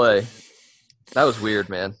 can't play." That was weird,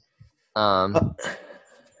 man. I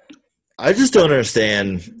just don't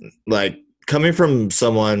understand. Like, coming from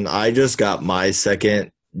someone, I just got my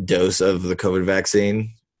second dose of the COVID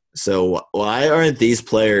vaccine. So why aren't these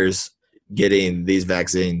players getting these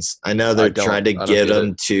vaccines? I know they're trying to I don't get get them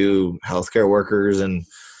it. to healthcare workers and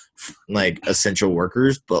like essential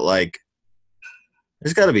workers, but like,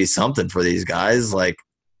 there's got to be something for these guys. Like,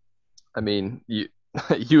 I mean, you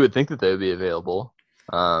you would think that they would be available.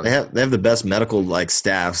 they have the best medical like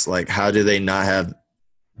staffs. Like, how do they not have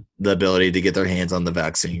the ability to get their hands on the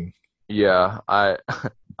vaccine? Yeah, I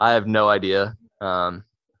I have no idea.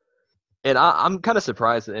 And I'm kind of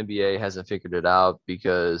surprised the NBA hasn't figured it out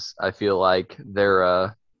because I feel like they're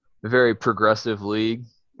a very progressive league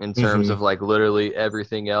in terms Mhm. of like literally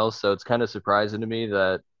everything else. So it's kind of surprising to me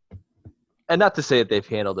that, and not to say that they've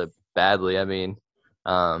handled it badly. I mean,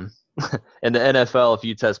 um, in the NFL, if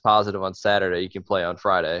you test positive on Saturday, you can play on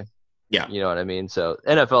Friday. Yeah. You know what I mean? So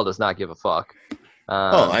NFL does not give a fuck.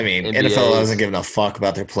 I mean, NFL hasn't given a fuck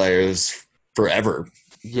about their players forever.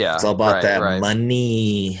 Yeah, It's all about that right.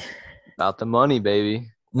 money. About the money, baby.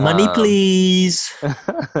 Money, please.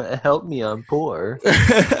 Help me, I'm poor.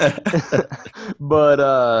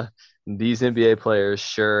 But these NBA players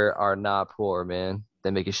sure are not poor, man.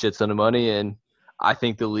 They make a shit ton of money, and I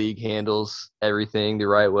think the league handles everything the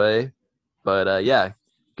right way. But yeah,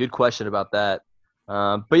 good question about that.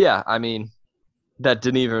 But yeah, I mean, that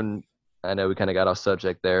didn't even. I know we kind of got off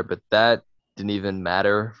subject there, but that didn't even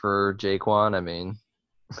matter for Jaquan. I mean,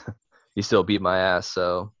 he still beat my ass,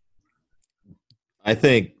 so I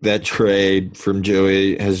think that trade from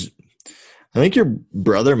Joey has. I think your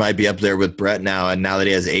brother might be up there with Brett now, and now that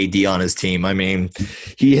he has AD on his team. I mean,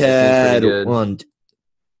 he had pretty good.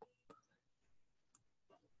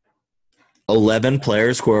 11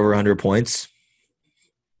 players score over 100 points.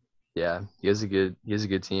 Yeah, he has a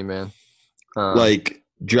good team, man. Like,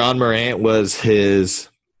 John Morant was his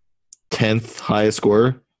 10th highest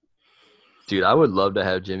scorer. Dude, I would love to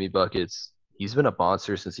have Jimmy Buckets. He's been a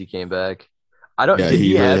monster since he came back. I don't. Yeah, Did he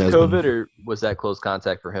he really have has COVID, been. or was that close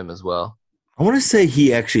contact for him as well? I want to say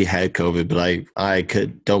he actually had COVID, but I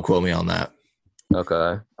could don't quote me on that.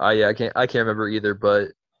 Okay. Yeah, I can't remember either, but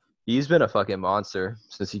he's been a fucking monster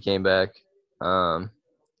since he came back. But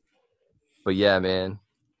yeah, man.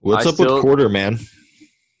 What's up with Quarter, man?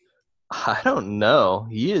 I don't know.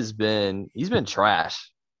 He's been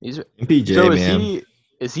trash. MPJ, so man.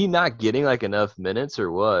 Is he not getting like enough minutes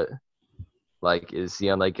or what? Like, is he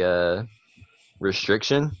on like a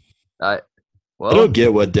restriction? I don't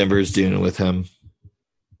get what Denver's doing with him.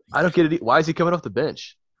 I don't get it. Why is he coming off the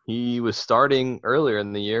bench? He was starting earlier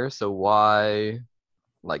in the year, so why?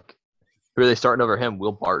 Like, who are they starting over him?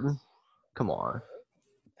 Will Barton? Come on.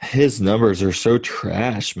 His numbers are so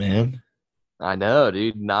trash, man. I know,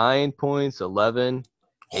 dude. 9 points, 11,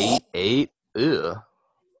 8. Ugh.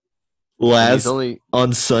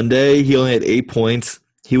 On Sunday, he only had 8 points.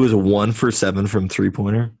 He was 1 for 7 from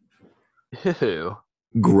 3-pointer. Ew.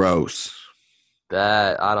 Gross.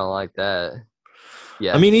 That I don't like that.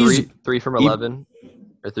 Yeah, I mean, he's 3 from 11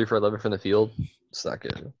 or 3 for 11 from the field. It's not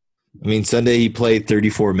good. I mean, Sunday he played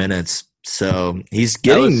 34 minutes, so he's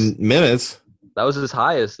getting minutes. That was his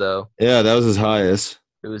highest, though. Yeah, that was his highest.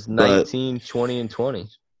 It was 19, 20, and 20.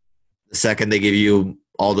 The second they give you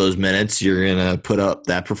all those minutes, you're going to put up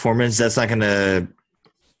that performance. That's not going to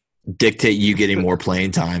dictate you getting more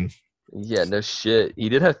playing time. Yeah, no shit. He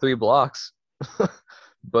did have 3 blocks.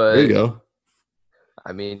 But there you go.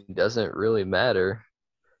 I mean, it doesn't really matter.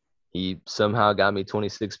 He somehow got me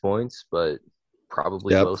 26 points, but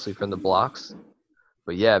probably mostly from the blocks.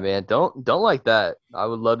 But yeah, man, don't like that. I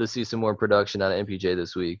would love to see some more production out of MPJ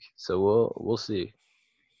this week. So we'll see.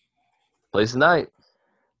 Plays tonight.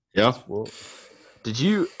 Yeah. Well,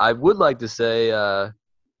 I would like to say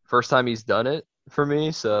first time he's done it for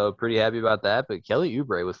me, so pretty happy about that. But Kelly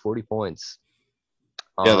Oubre with 40 points.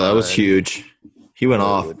 Yeah, that was huge. He went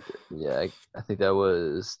off. Yeah, I think that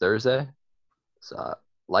was Thursday. So I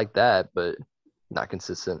like that, but not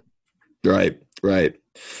consistent. Right.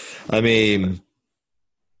 I mean,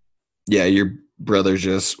 yeah, your brother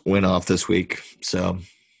just went off this week, so.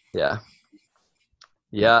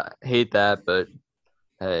 Yeah, hate that, but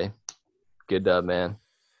hey, good dub, man.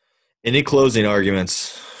 Any closing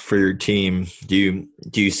arguments for your team? Do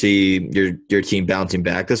you see your team bouncing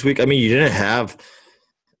back this week? I mean, you didn't have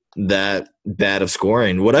that bad of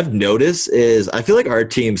scoring. What I've noticed is I feel like our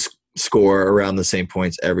teams score around the same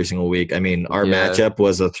points every single week. I mean, our matchup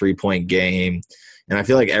was a 3-point game, and I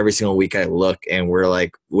feel like every single week I look and we're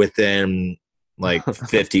like within like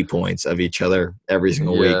 50 points of each other every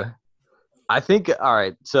single week. I think, all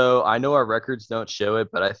right, so I know our records don't show it,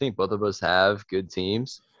 but I think both of us have good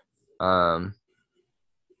teams. I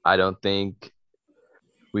don't think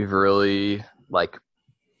we've really like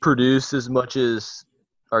produced as much as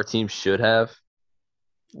our team should have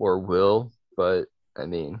or will, but I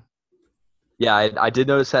mean, yeah, I did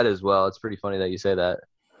notice that as well. It's pretty funny that you say that.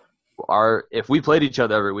 If we played each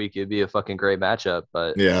other every week, it'd be a fucking great matchup.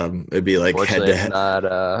 But yeah, it'd be like head to head.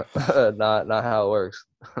 Not how it works.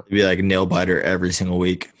 It'd be like nail biter every single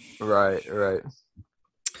week. Right.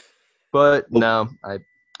 But no,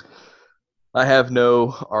 I have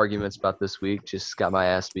no arguments about this week. Just got my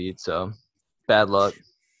ass beat, so bad luck.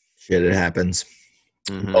 Shit, it happens.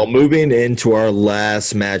 Mm-hmm. Well, moving into our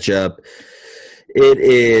last matchup, it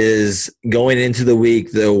is going into the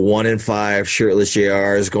week. The 1-5 shirtless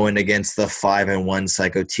JR is going against the 5-1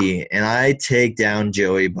 Psycho T, and I take down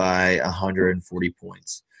Joey by 140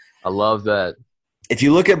 points. I love that. If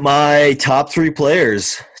you look at my top 3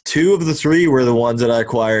 players, 2 of the 3 were the ones that I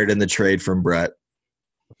acquired in the trade from Brett.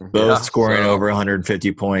 Both scoring over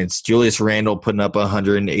 150 points. Julius Randle putting up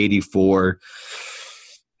 184.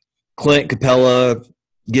 Clint Capella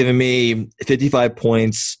giving me 55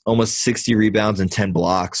 points, almost 60 rebounds, and 10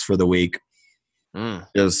 blocks for the week.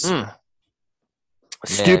 Just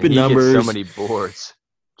stupid numbers. So many boards.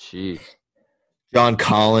 Jeez. John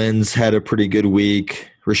Collins had a pretty good week.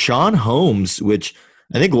 Rashawn Holmes, which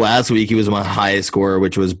I think last week he was my highest scorer,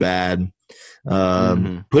 which was bad.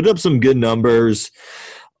 Put up some good numbers.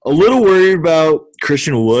 A little worried about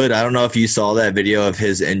Christian Wood. I don't know if you saw that video of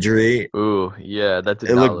his injury. Ooh, yeah, that did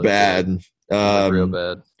it not looked look bad. Real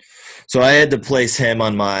bad. So I had to place him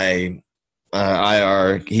on my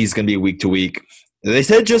IR. He's going to be week to week. They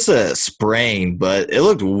said just a sprain, but it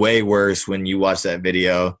looked way worse when you watched that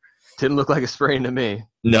video. Didn't look like a sprain to me.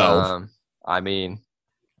 No. I mean,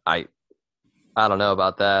 I don't know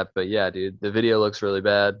about that, but yeah, dude, the video looks really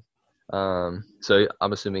bad. So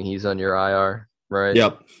I'm assuming he's on your IR, right?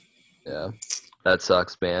 Yep. Yeah, that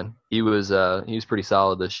sucks, man. He was pretty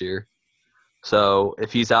solid this year. So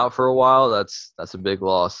if he's out for a while, that's a big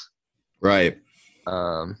loss. Right.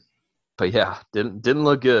 But yeah, didn't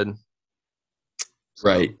look good. So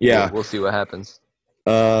right. Yeah. We'll see what happens.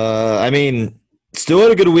 I mean, still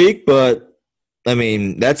had a good week, but I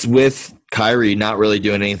mean, that's with Kyrie not really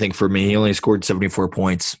doing anything for me. He only scored 74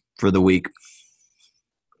 points for the week.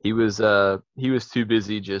 He was too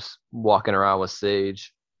busy just walking around with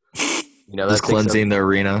Sage. You know, just cleansing the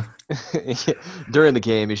arena. During the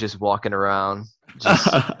game, he's just walking around just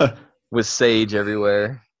with Sage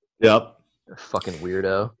everywhere. Yep. Fucking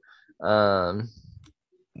weirdo.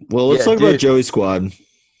 Well, let's talk about Joey's squad.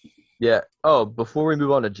 Yeah. Oh, before we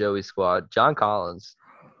move on to Joey's squad, John Collins.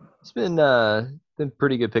 It's been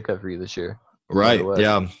pretty good pickup for you this year. Right.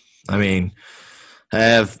 Yeah. I mean,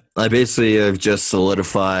 I basically have just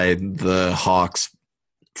solidified the Hawks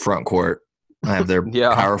front court. I have their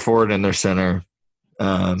power forward and their center.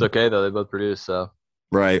 It's okay though; they both produce. So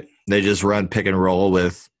right, they just run pick and roll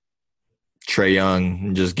with Trae Young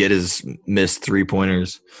and just get his missed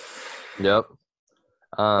 3-pointers. Yep.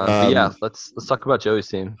 But yeah, let's talk about Joey's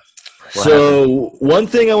team. One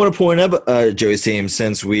thing I want to point out Joey's team,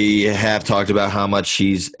 since we have talked about how much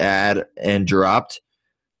he's add and dropped,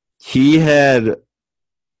 he had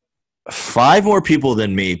 5 more people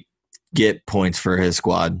than me get points for his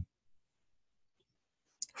squad.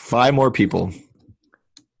 5 more people.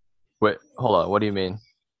 Wait, hold on. What do you mean?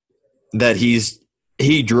 That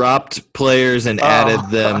he dropped players and added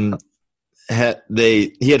them.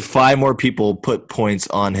 He had 5 more people put points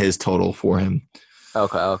on his total for him.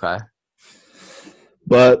 Okay.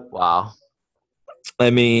 But wow. I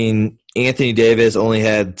mean, Anthony Davis only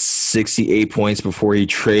had 68 points before he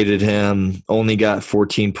traded him. Only got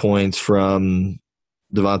 14 points from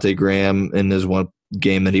Devontae Graham in his one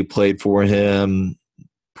game that he played for him.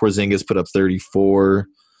 Porzingis put up 34.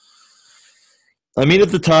 I mean, at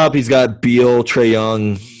the top, he's got Beal, Trae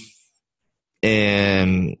Young,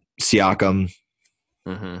 and Siakam.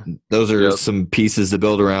 Mm-hmm. Those are some pieces to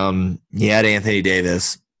build around. He had Anthony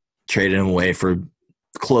Davis, traded him away for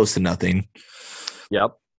close to nothing.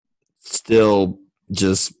 Yep. Still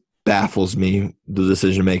just baffles me, the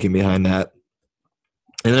decision-making behind that.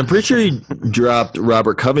 And I'm pretty sure he dropped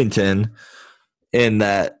Robert Covington in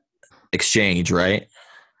that exchange, right?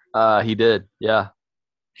 He did, yeah.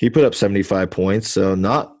 He put up 75 points, so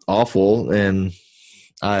not awful. And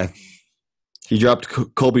he dropped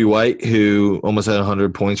Colby White, who almost had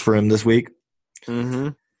 100 points for him this week. Mm-hmm.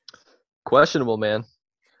 Questionable, man.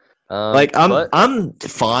 I'm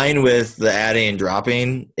fine with the adding and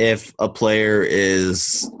dropping if a player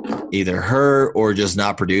is either hurt or just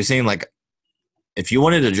not producing. Like, if you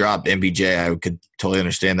wanted to drop MPJ, I could totally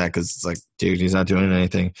understand that because it's like, dude, he's not doing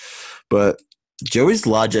anything. But Joey's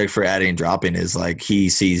logic for adding and dropping is like he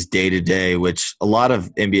sees day to day, which a lot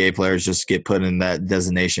of NBA players just get put in that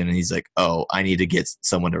designation, and he's like, "Oh, I need to get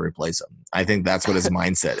someone to replace him." I think that's what his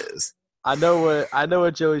mindset is. I know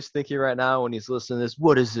what Joey's thinking right now when he's listening to this.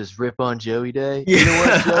 What is this, Rip on Joey Day? Yeah. You know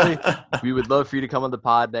what, Joey? We would love for you to come on the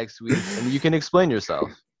pod next week, and you can explain yourself.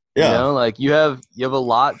 Yeah, you know, like you have a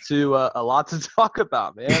lot to talk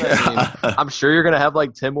about, man. I mean, I'm sure you're gonna have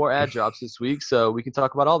like 10 more ad drops this week, so we can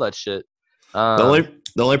talk about all that shit. The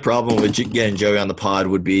only problem with getting Joey on the pod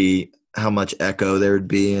would be how much echo there would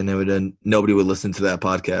be, and nobody would listen to that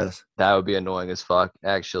podcast. That would be annoying as fuck.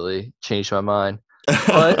 Actually, changed my mind.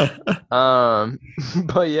 But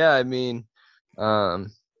but yeah, I mean,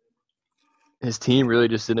 his team really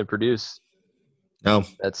just didn't produce. No,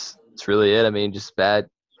 that's really it. I mean, just bad,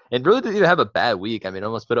 and really didn't even have a bad week. I mean,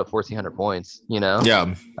 almost put up 1,400 points. You know.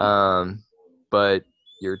 Yeah. But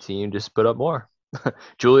your team just put up more.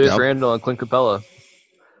 Julius Randle and Clint Capella,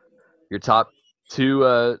 your top two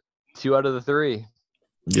out of the three.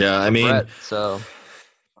 Yeah, I mean, Brett, so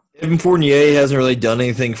Evan Fournier hasn't really done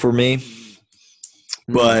anything for me.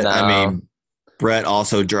 But, I mean, Brett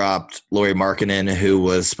also dropped Lauri Markkanen, who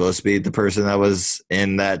was supposed to be the person that was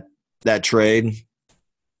in that trade.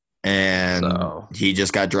 And he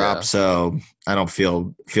just got dropped, so I don't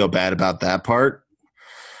feel bad about that part.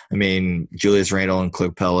 I mean, Julius Randle and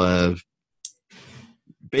Clint Capella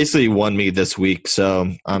basically won me this week,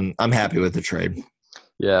 so I'm happy with the trade.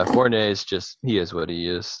 Yeah, Fournier is he is what he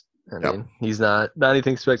is. I mean, he's not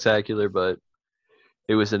anything spectacular, but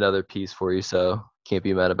it was another piece for you, so can't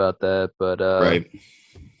be mad about that. But right.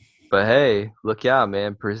 But hey, look out,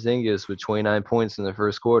 man! Porzingis with 29 points in the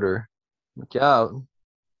first quarter. Look out!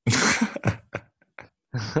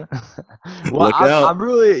 Well, I'm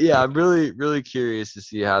really curious to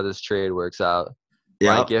see how this trade works out.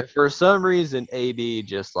 Yeah. Like if for some reason AD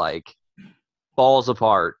just like falls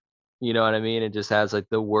apart, you know what I mean, and just has like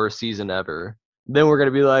the worst season ever, then we're gonna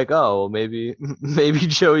be like, oh, maybe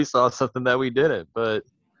Joey saw something that we didn't. But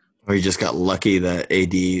or he just got lucky that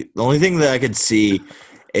AD. The only thing that I could see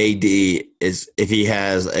AD is if he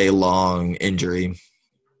has a long injury.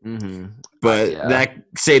 Mm-hmm. But that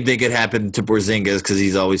same thing could happen to Porzingis because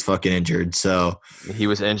he's always fucking injured. So he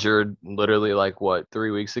was injured literally like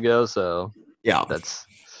 3 weeks ago. So yeah, that's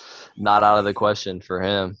not out of the question for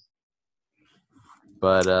him.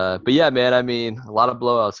 But yeah, man. I mean, a lot of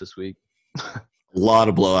blowouts this week. A lot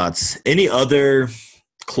of blowouts. Any other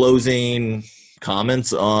closing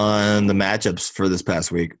comments on the matchups for this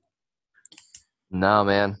past week? No,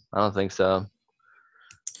 man. I don't think so.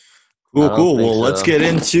 Cool. Well, let's get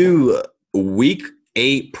into Week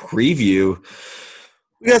 8 preview.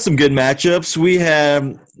 We got some good matchups. We have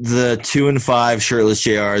the 2-5 shirtless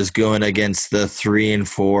JRs going against the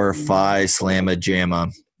 3-4 Phi Slamma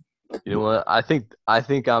Jamma. You know what? I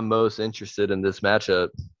think I'm most interested in this matchup.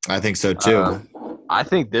 I think so too. I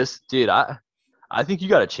think this, dude. I think you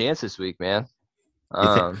got a chance this week, man.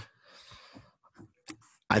 I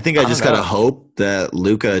think I just gotta hope that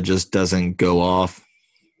Luka just doesn't go off.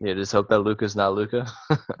 Yeah, just hope that Luka's not Luka.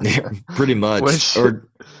 Yeah, pretty much. Or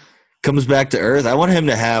comes back to earth. I want him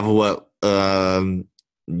to have what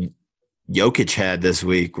Jokic had this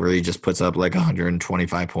week, where he just puts up like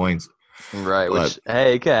 125 points. Right, which,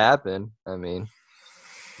 hey, it could happen. I mean,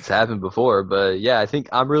 it's happened before. But, yeah, I think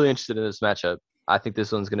I'm really interested in this matchup. I think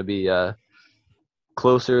this one's going to be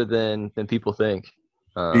closer than people think.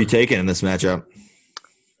 Who are you taking in this matchup?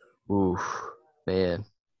 Ooh, man.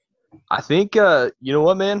 I think, you know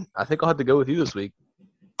what, man? I think I'll have to go with you this week.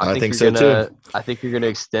 I think you're so too. I think you're gonna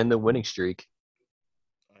extend the winning streak.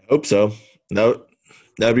 I hope so.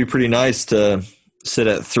 That'd be pretty nice to sit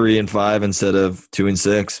at 3-5 instead of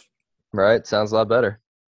 2-6. Right? Sounds a lot better.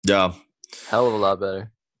 Yeah. Hell of a lot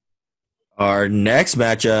better. Our next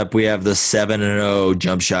matchup, we have the 7-0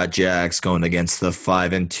 Jump Shot Jacks going against the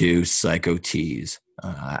 5-2 Psycho Tees.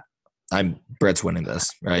 Brett's winning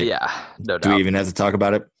this, right? Yeah, no Do we doubt. even have to talk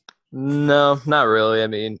about it? No, not really. I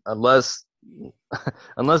mean, unless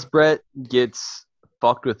Brett gets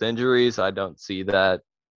fucked with injuries, I don't see that.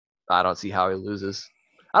 I don't see how he loses.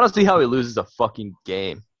 I don't see how he loses a fucking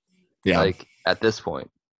game. Yeah. Like at this point,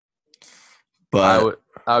 But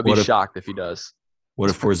I would be what if- shocked if he does. what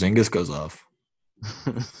if Porzingis goes off?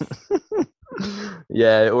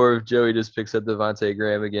 Yeah, or if Joey just picks up Devontae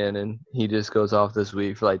Graham again and he just goes off this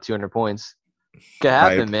week for like 200 points. Could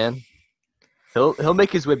happen, Right. man. He'll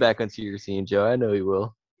make his way back onto your team, Joe. I know he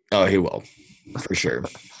will. Oh, he will, for sure.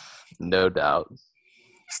 No doubt.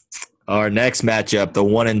 Our next matchup, the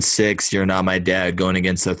 1-6, You're Not My Dad, going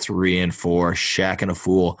against the 3-4, Shaq and a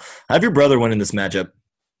Fool. I have your brother winning this matchup.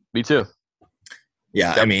 Me too.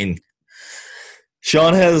 Yeah, Yep. I mean,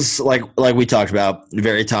 Sean has like we talked about,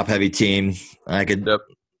 very top heavy team. Yep.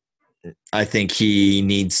 I think he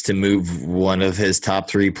needs to move one of his top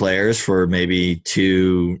 3 players for maybe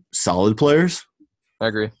 2 solid players. I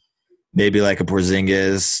agree. Maybe like a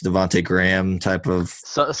Porzingis, Devontae Graham type of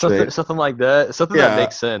Something like that. Something Yeah. that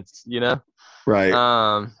makes sense, you know?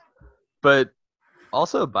 right. But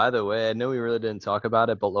also, by the way, I know we really didn't talk about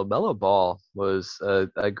it, but LaMelo Ball was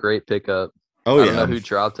a great pickup. Oh I don't know yeah. who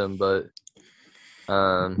dropped him, but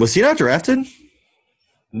Was he not drafted?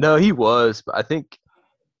 no, he was. But I think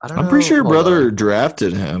I don't know. I'm pretty sure your Hold brother on.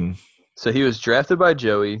 drafted him. So he was drafted by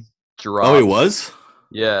Joey. Dropped. Oh, he was?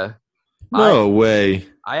 Yeah. No way.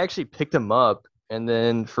 I actually picked him up, and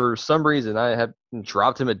then for some reason I had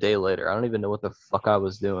dropped him a day later. I don't even know what the fuck I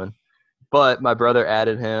was doing. But my brother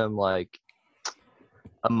added him like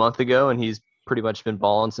a month ago, and he's pretty much been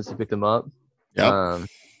balling since he picked him up. Yep.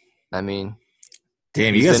 I mean,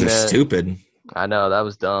 Damn, you he's guys are been, stupid. I know that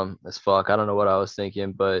was dumb as fuck. I don't know what I was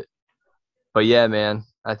thinking, but yeah, man,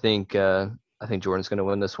 I think Jordan's gonna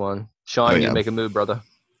win this one. Sean, Oh, you yeah. make a move, brother.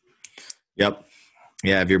 Yep.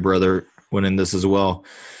 Yeah, I have your brother winning this as well.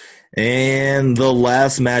 And the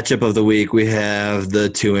last matchup of the week, we have the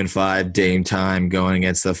 2-5 Dame Time going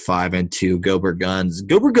against the 5-2 Gilbert Guns.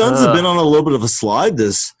 Gilbert Guns have been on a little bit of a slide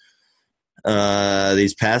these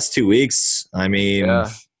past 2 weeks. I mean, Yeah.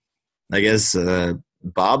 I guess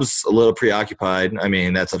Bob's a little preoccupied. I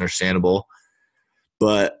mean, that's understandable.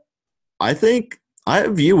 But I think I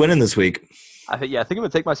have you winning this week. I think I'm gonna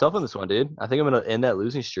take myself in this one, dude. I think I'm gonna end that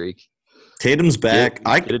losing streak. Tatum's back. Get a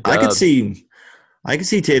I could dub. see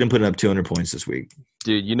Tatum putting up 200 points this week.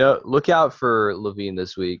 Dude, look out for Levine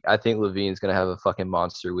this week. I think Levine's gonna have a fucking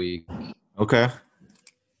monster week. Okay.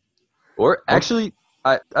 Or actually,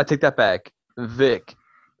 I take that back. Vic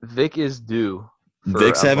is due for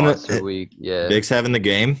Vic's a having monster week. Yeah, Vic's having the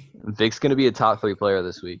game. Vic's gonna be a top 3 player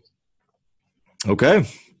this week. Okay.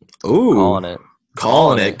 Ooh. Calling it.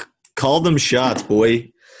 Calling it. Call them shots,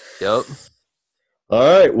 boy. Yep. All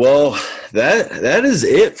right. Well, that is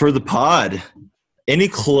it for the pod. Any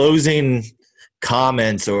closing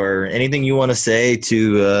comments or anything you want to say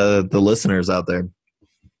to the listeners out there?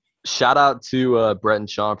 Shout out to Brett and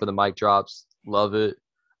Sean for the mic drops. Love it.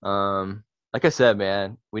 Like I said,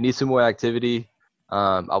 man, we need some more activity.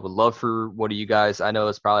 I would love for one of you guys. I know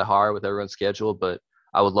it's probably hard with everyone's schedule, but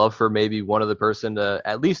I would love for maybe one other person to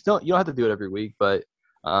at least you don't have to do it every week, but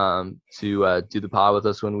to do the pod with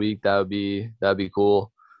us one week. That'd be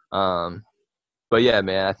cool. But yeah,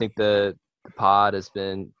 man, I think the pod has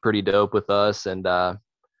been pretty dope with us, and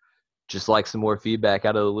just like some more feedback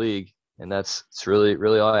out of the league, and it's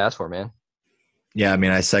really all I ask for, man. Yeah, I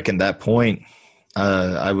mean, I second that point.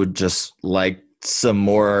 I would just like some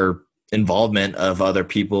more involvement of other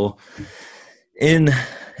people in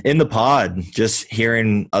the pod, just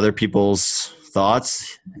hearing other people's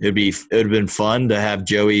thoughts. It would have been fun to have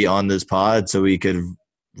Joey on this pod so we could have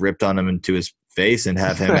ripped on him into his face and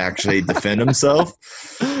have him actually defend himself.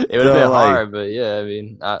 It would have been hard, but yeah, I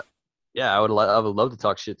mean, I would love to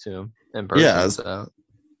talk shit to him in person. Yeah. So.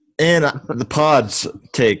 And the pods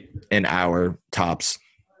take an hour tops.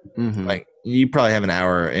 Mhm. Like, you probably have an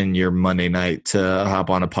hour in your Monday night to hop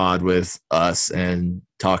on a pod with us and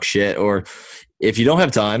talk shit. Or if you don't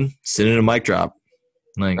have time, send in a mic drop.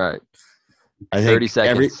 Like, Right. I think 30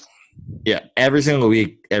 seconds. every single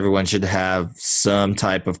week, everyone should have some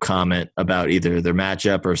type of comment about either their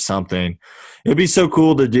matchup or something. It'd be so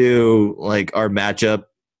cool to do like our matchup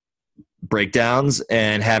breakdowns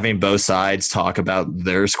and having both sides talk about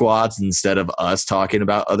their squads instead of us talking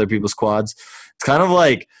about other people's squads. It's kind of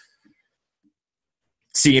like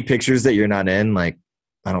seeing pictures that you're not in. Like,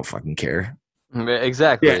 I don't fucking care.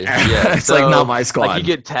 Exactly. Yeah. It's like not my squad. Like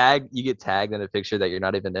you get tagged in a picture that you're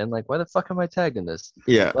not even in. Like, why the fuck am I tagged in this?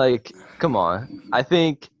 Yeah. Like, come on. I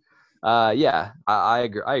think, I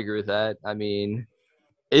agree with that. I mean,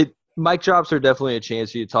 mic drops are definitely a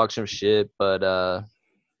chance for you to talk some shit, but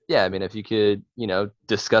yeah, I mean, if you could,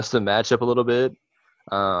 discuss the matchup a little bit,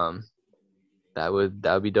 that would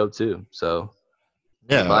be dope too. So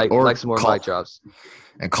yeah, like some more mic drops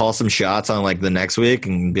and call some shots on like the next week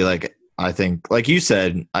and be like, I think you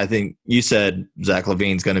said Zach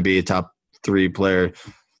LaVine's going to be a top 3 player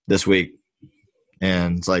this week.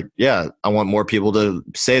 And it's like, yeah, I want more people to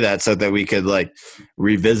say that so that we could like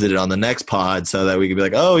revisit it on the next pod so that we could be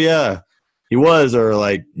like, oh yeah, he was, or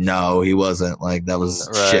like, no, he wasn't. Like that was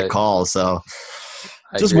shit call. So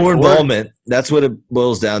just more involvement. That's what it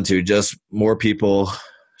boils down to. Just more people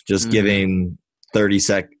just giving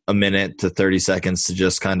a minute to 30 seconds to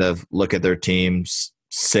just kind of look at their teams,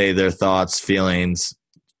 say their thoughts, feelings,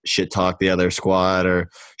 shit talk the other squad or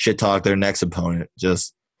shit talk their next opponent.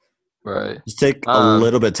 Just take a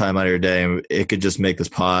little bit of time out of your day and it could just make this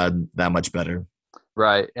pod that much better.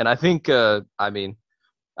 Right. And I think, I mean,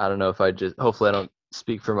 I don't know if hopefully I don't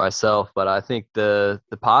speak for myself, but I think the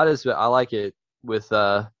pod I like it with,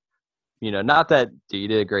 not that you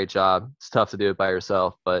did a great job. It's tough to do it by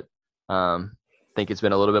yourself, but I think it's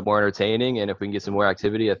been a little bit more entertaining. And if we can get some more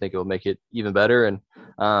activity, I think it will make it even better. And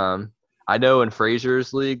I know in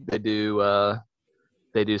Frazier's league, they do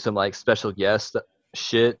some like special guest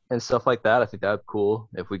shit and stuff like that. I think that'd be cool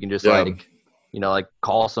if we can just like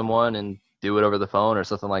call someone and do it over the phone or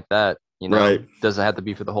something like that. Right. Doesn't have to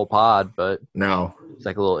be for the whole pod, but no, it's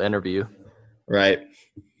like a little interview. Right.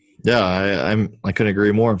 Yeah, I couldn't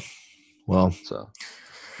agree more. Well,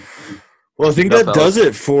 I think that does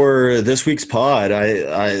it for this week's pod.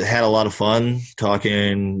 I had a lot of fun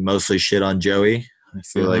talking mostly shit on Joey. I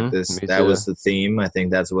feel like that was the theme. I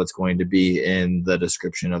think that's what's going to be in the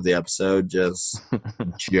description of the episode. Just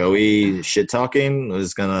Joey shit talking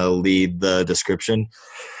is going to lead the description.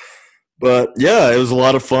 But yeah, it was a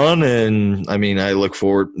lot of fun. And I mean, I look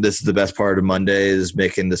forward. This is the best part of Monday is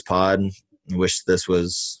making this pod. I wish this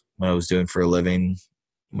was what I was doing for a living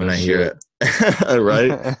when I hear it.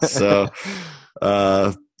 Right. So,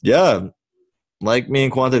 yeah, like me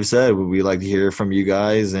and Quante said, we like to hear from you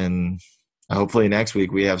guys, and hopefully next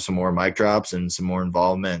week we have some more mic drops and some more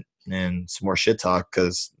involvement and some more shit talk,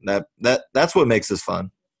 because that's what makes this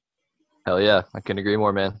fun. Hell yeah, I couldn't agree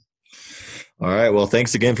more, man. All right, well,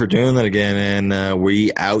 thanks again for doing that again, and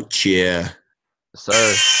we out here. Sir.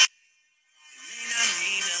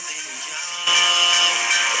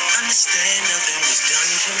 Understand nothing was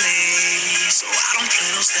done for me, so I don't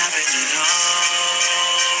plan on stopping at all.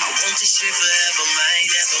 I want this shit forever, mine.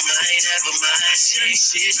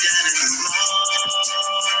 Shit down in the mall.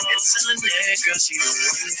 And telling that girl she the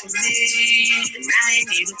one for me, and I ain't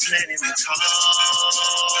even planning to call.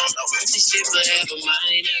 I want this shit forever,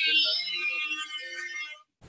 mine.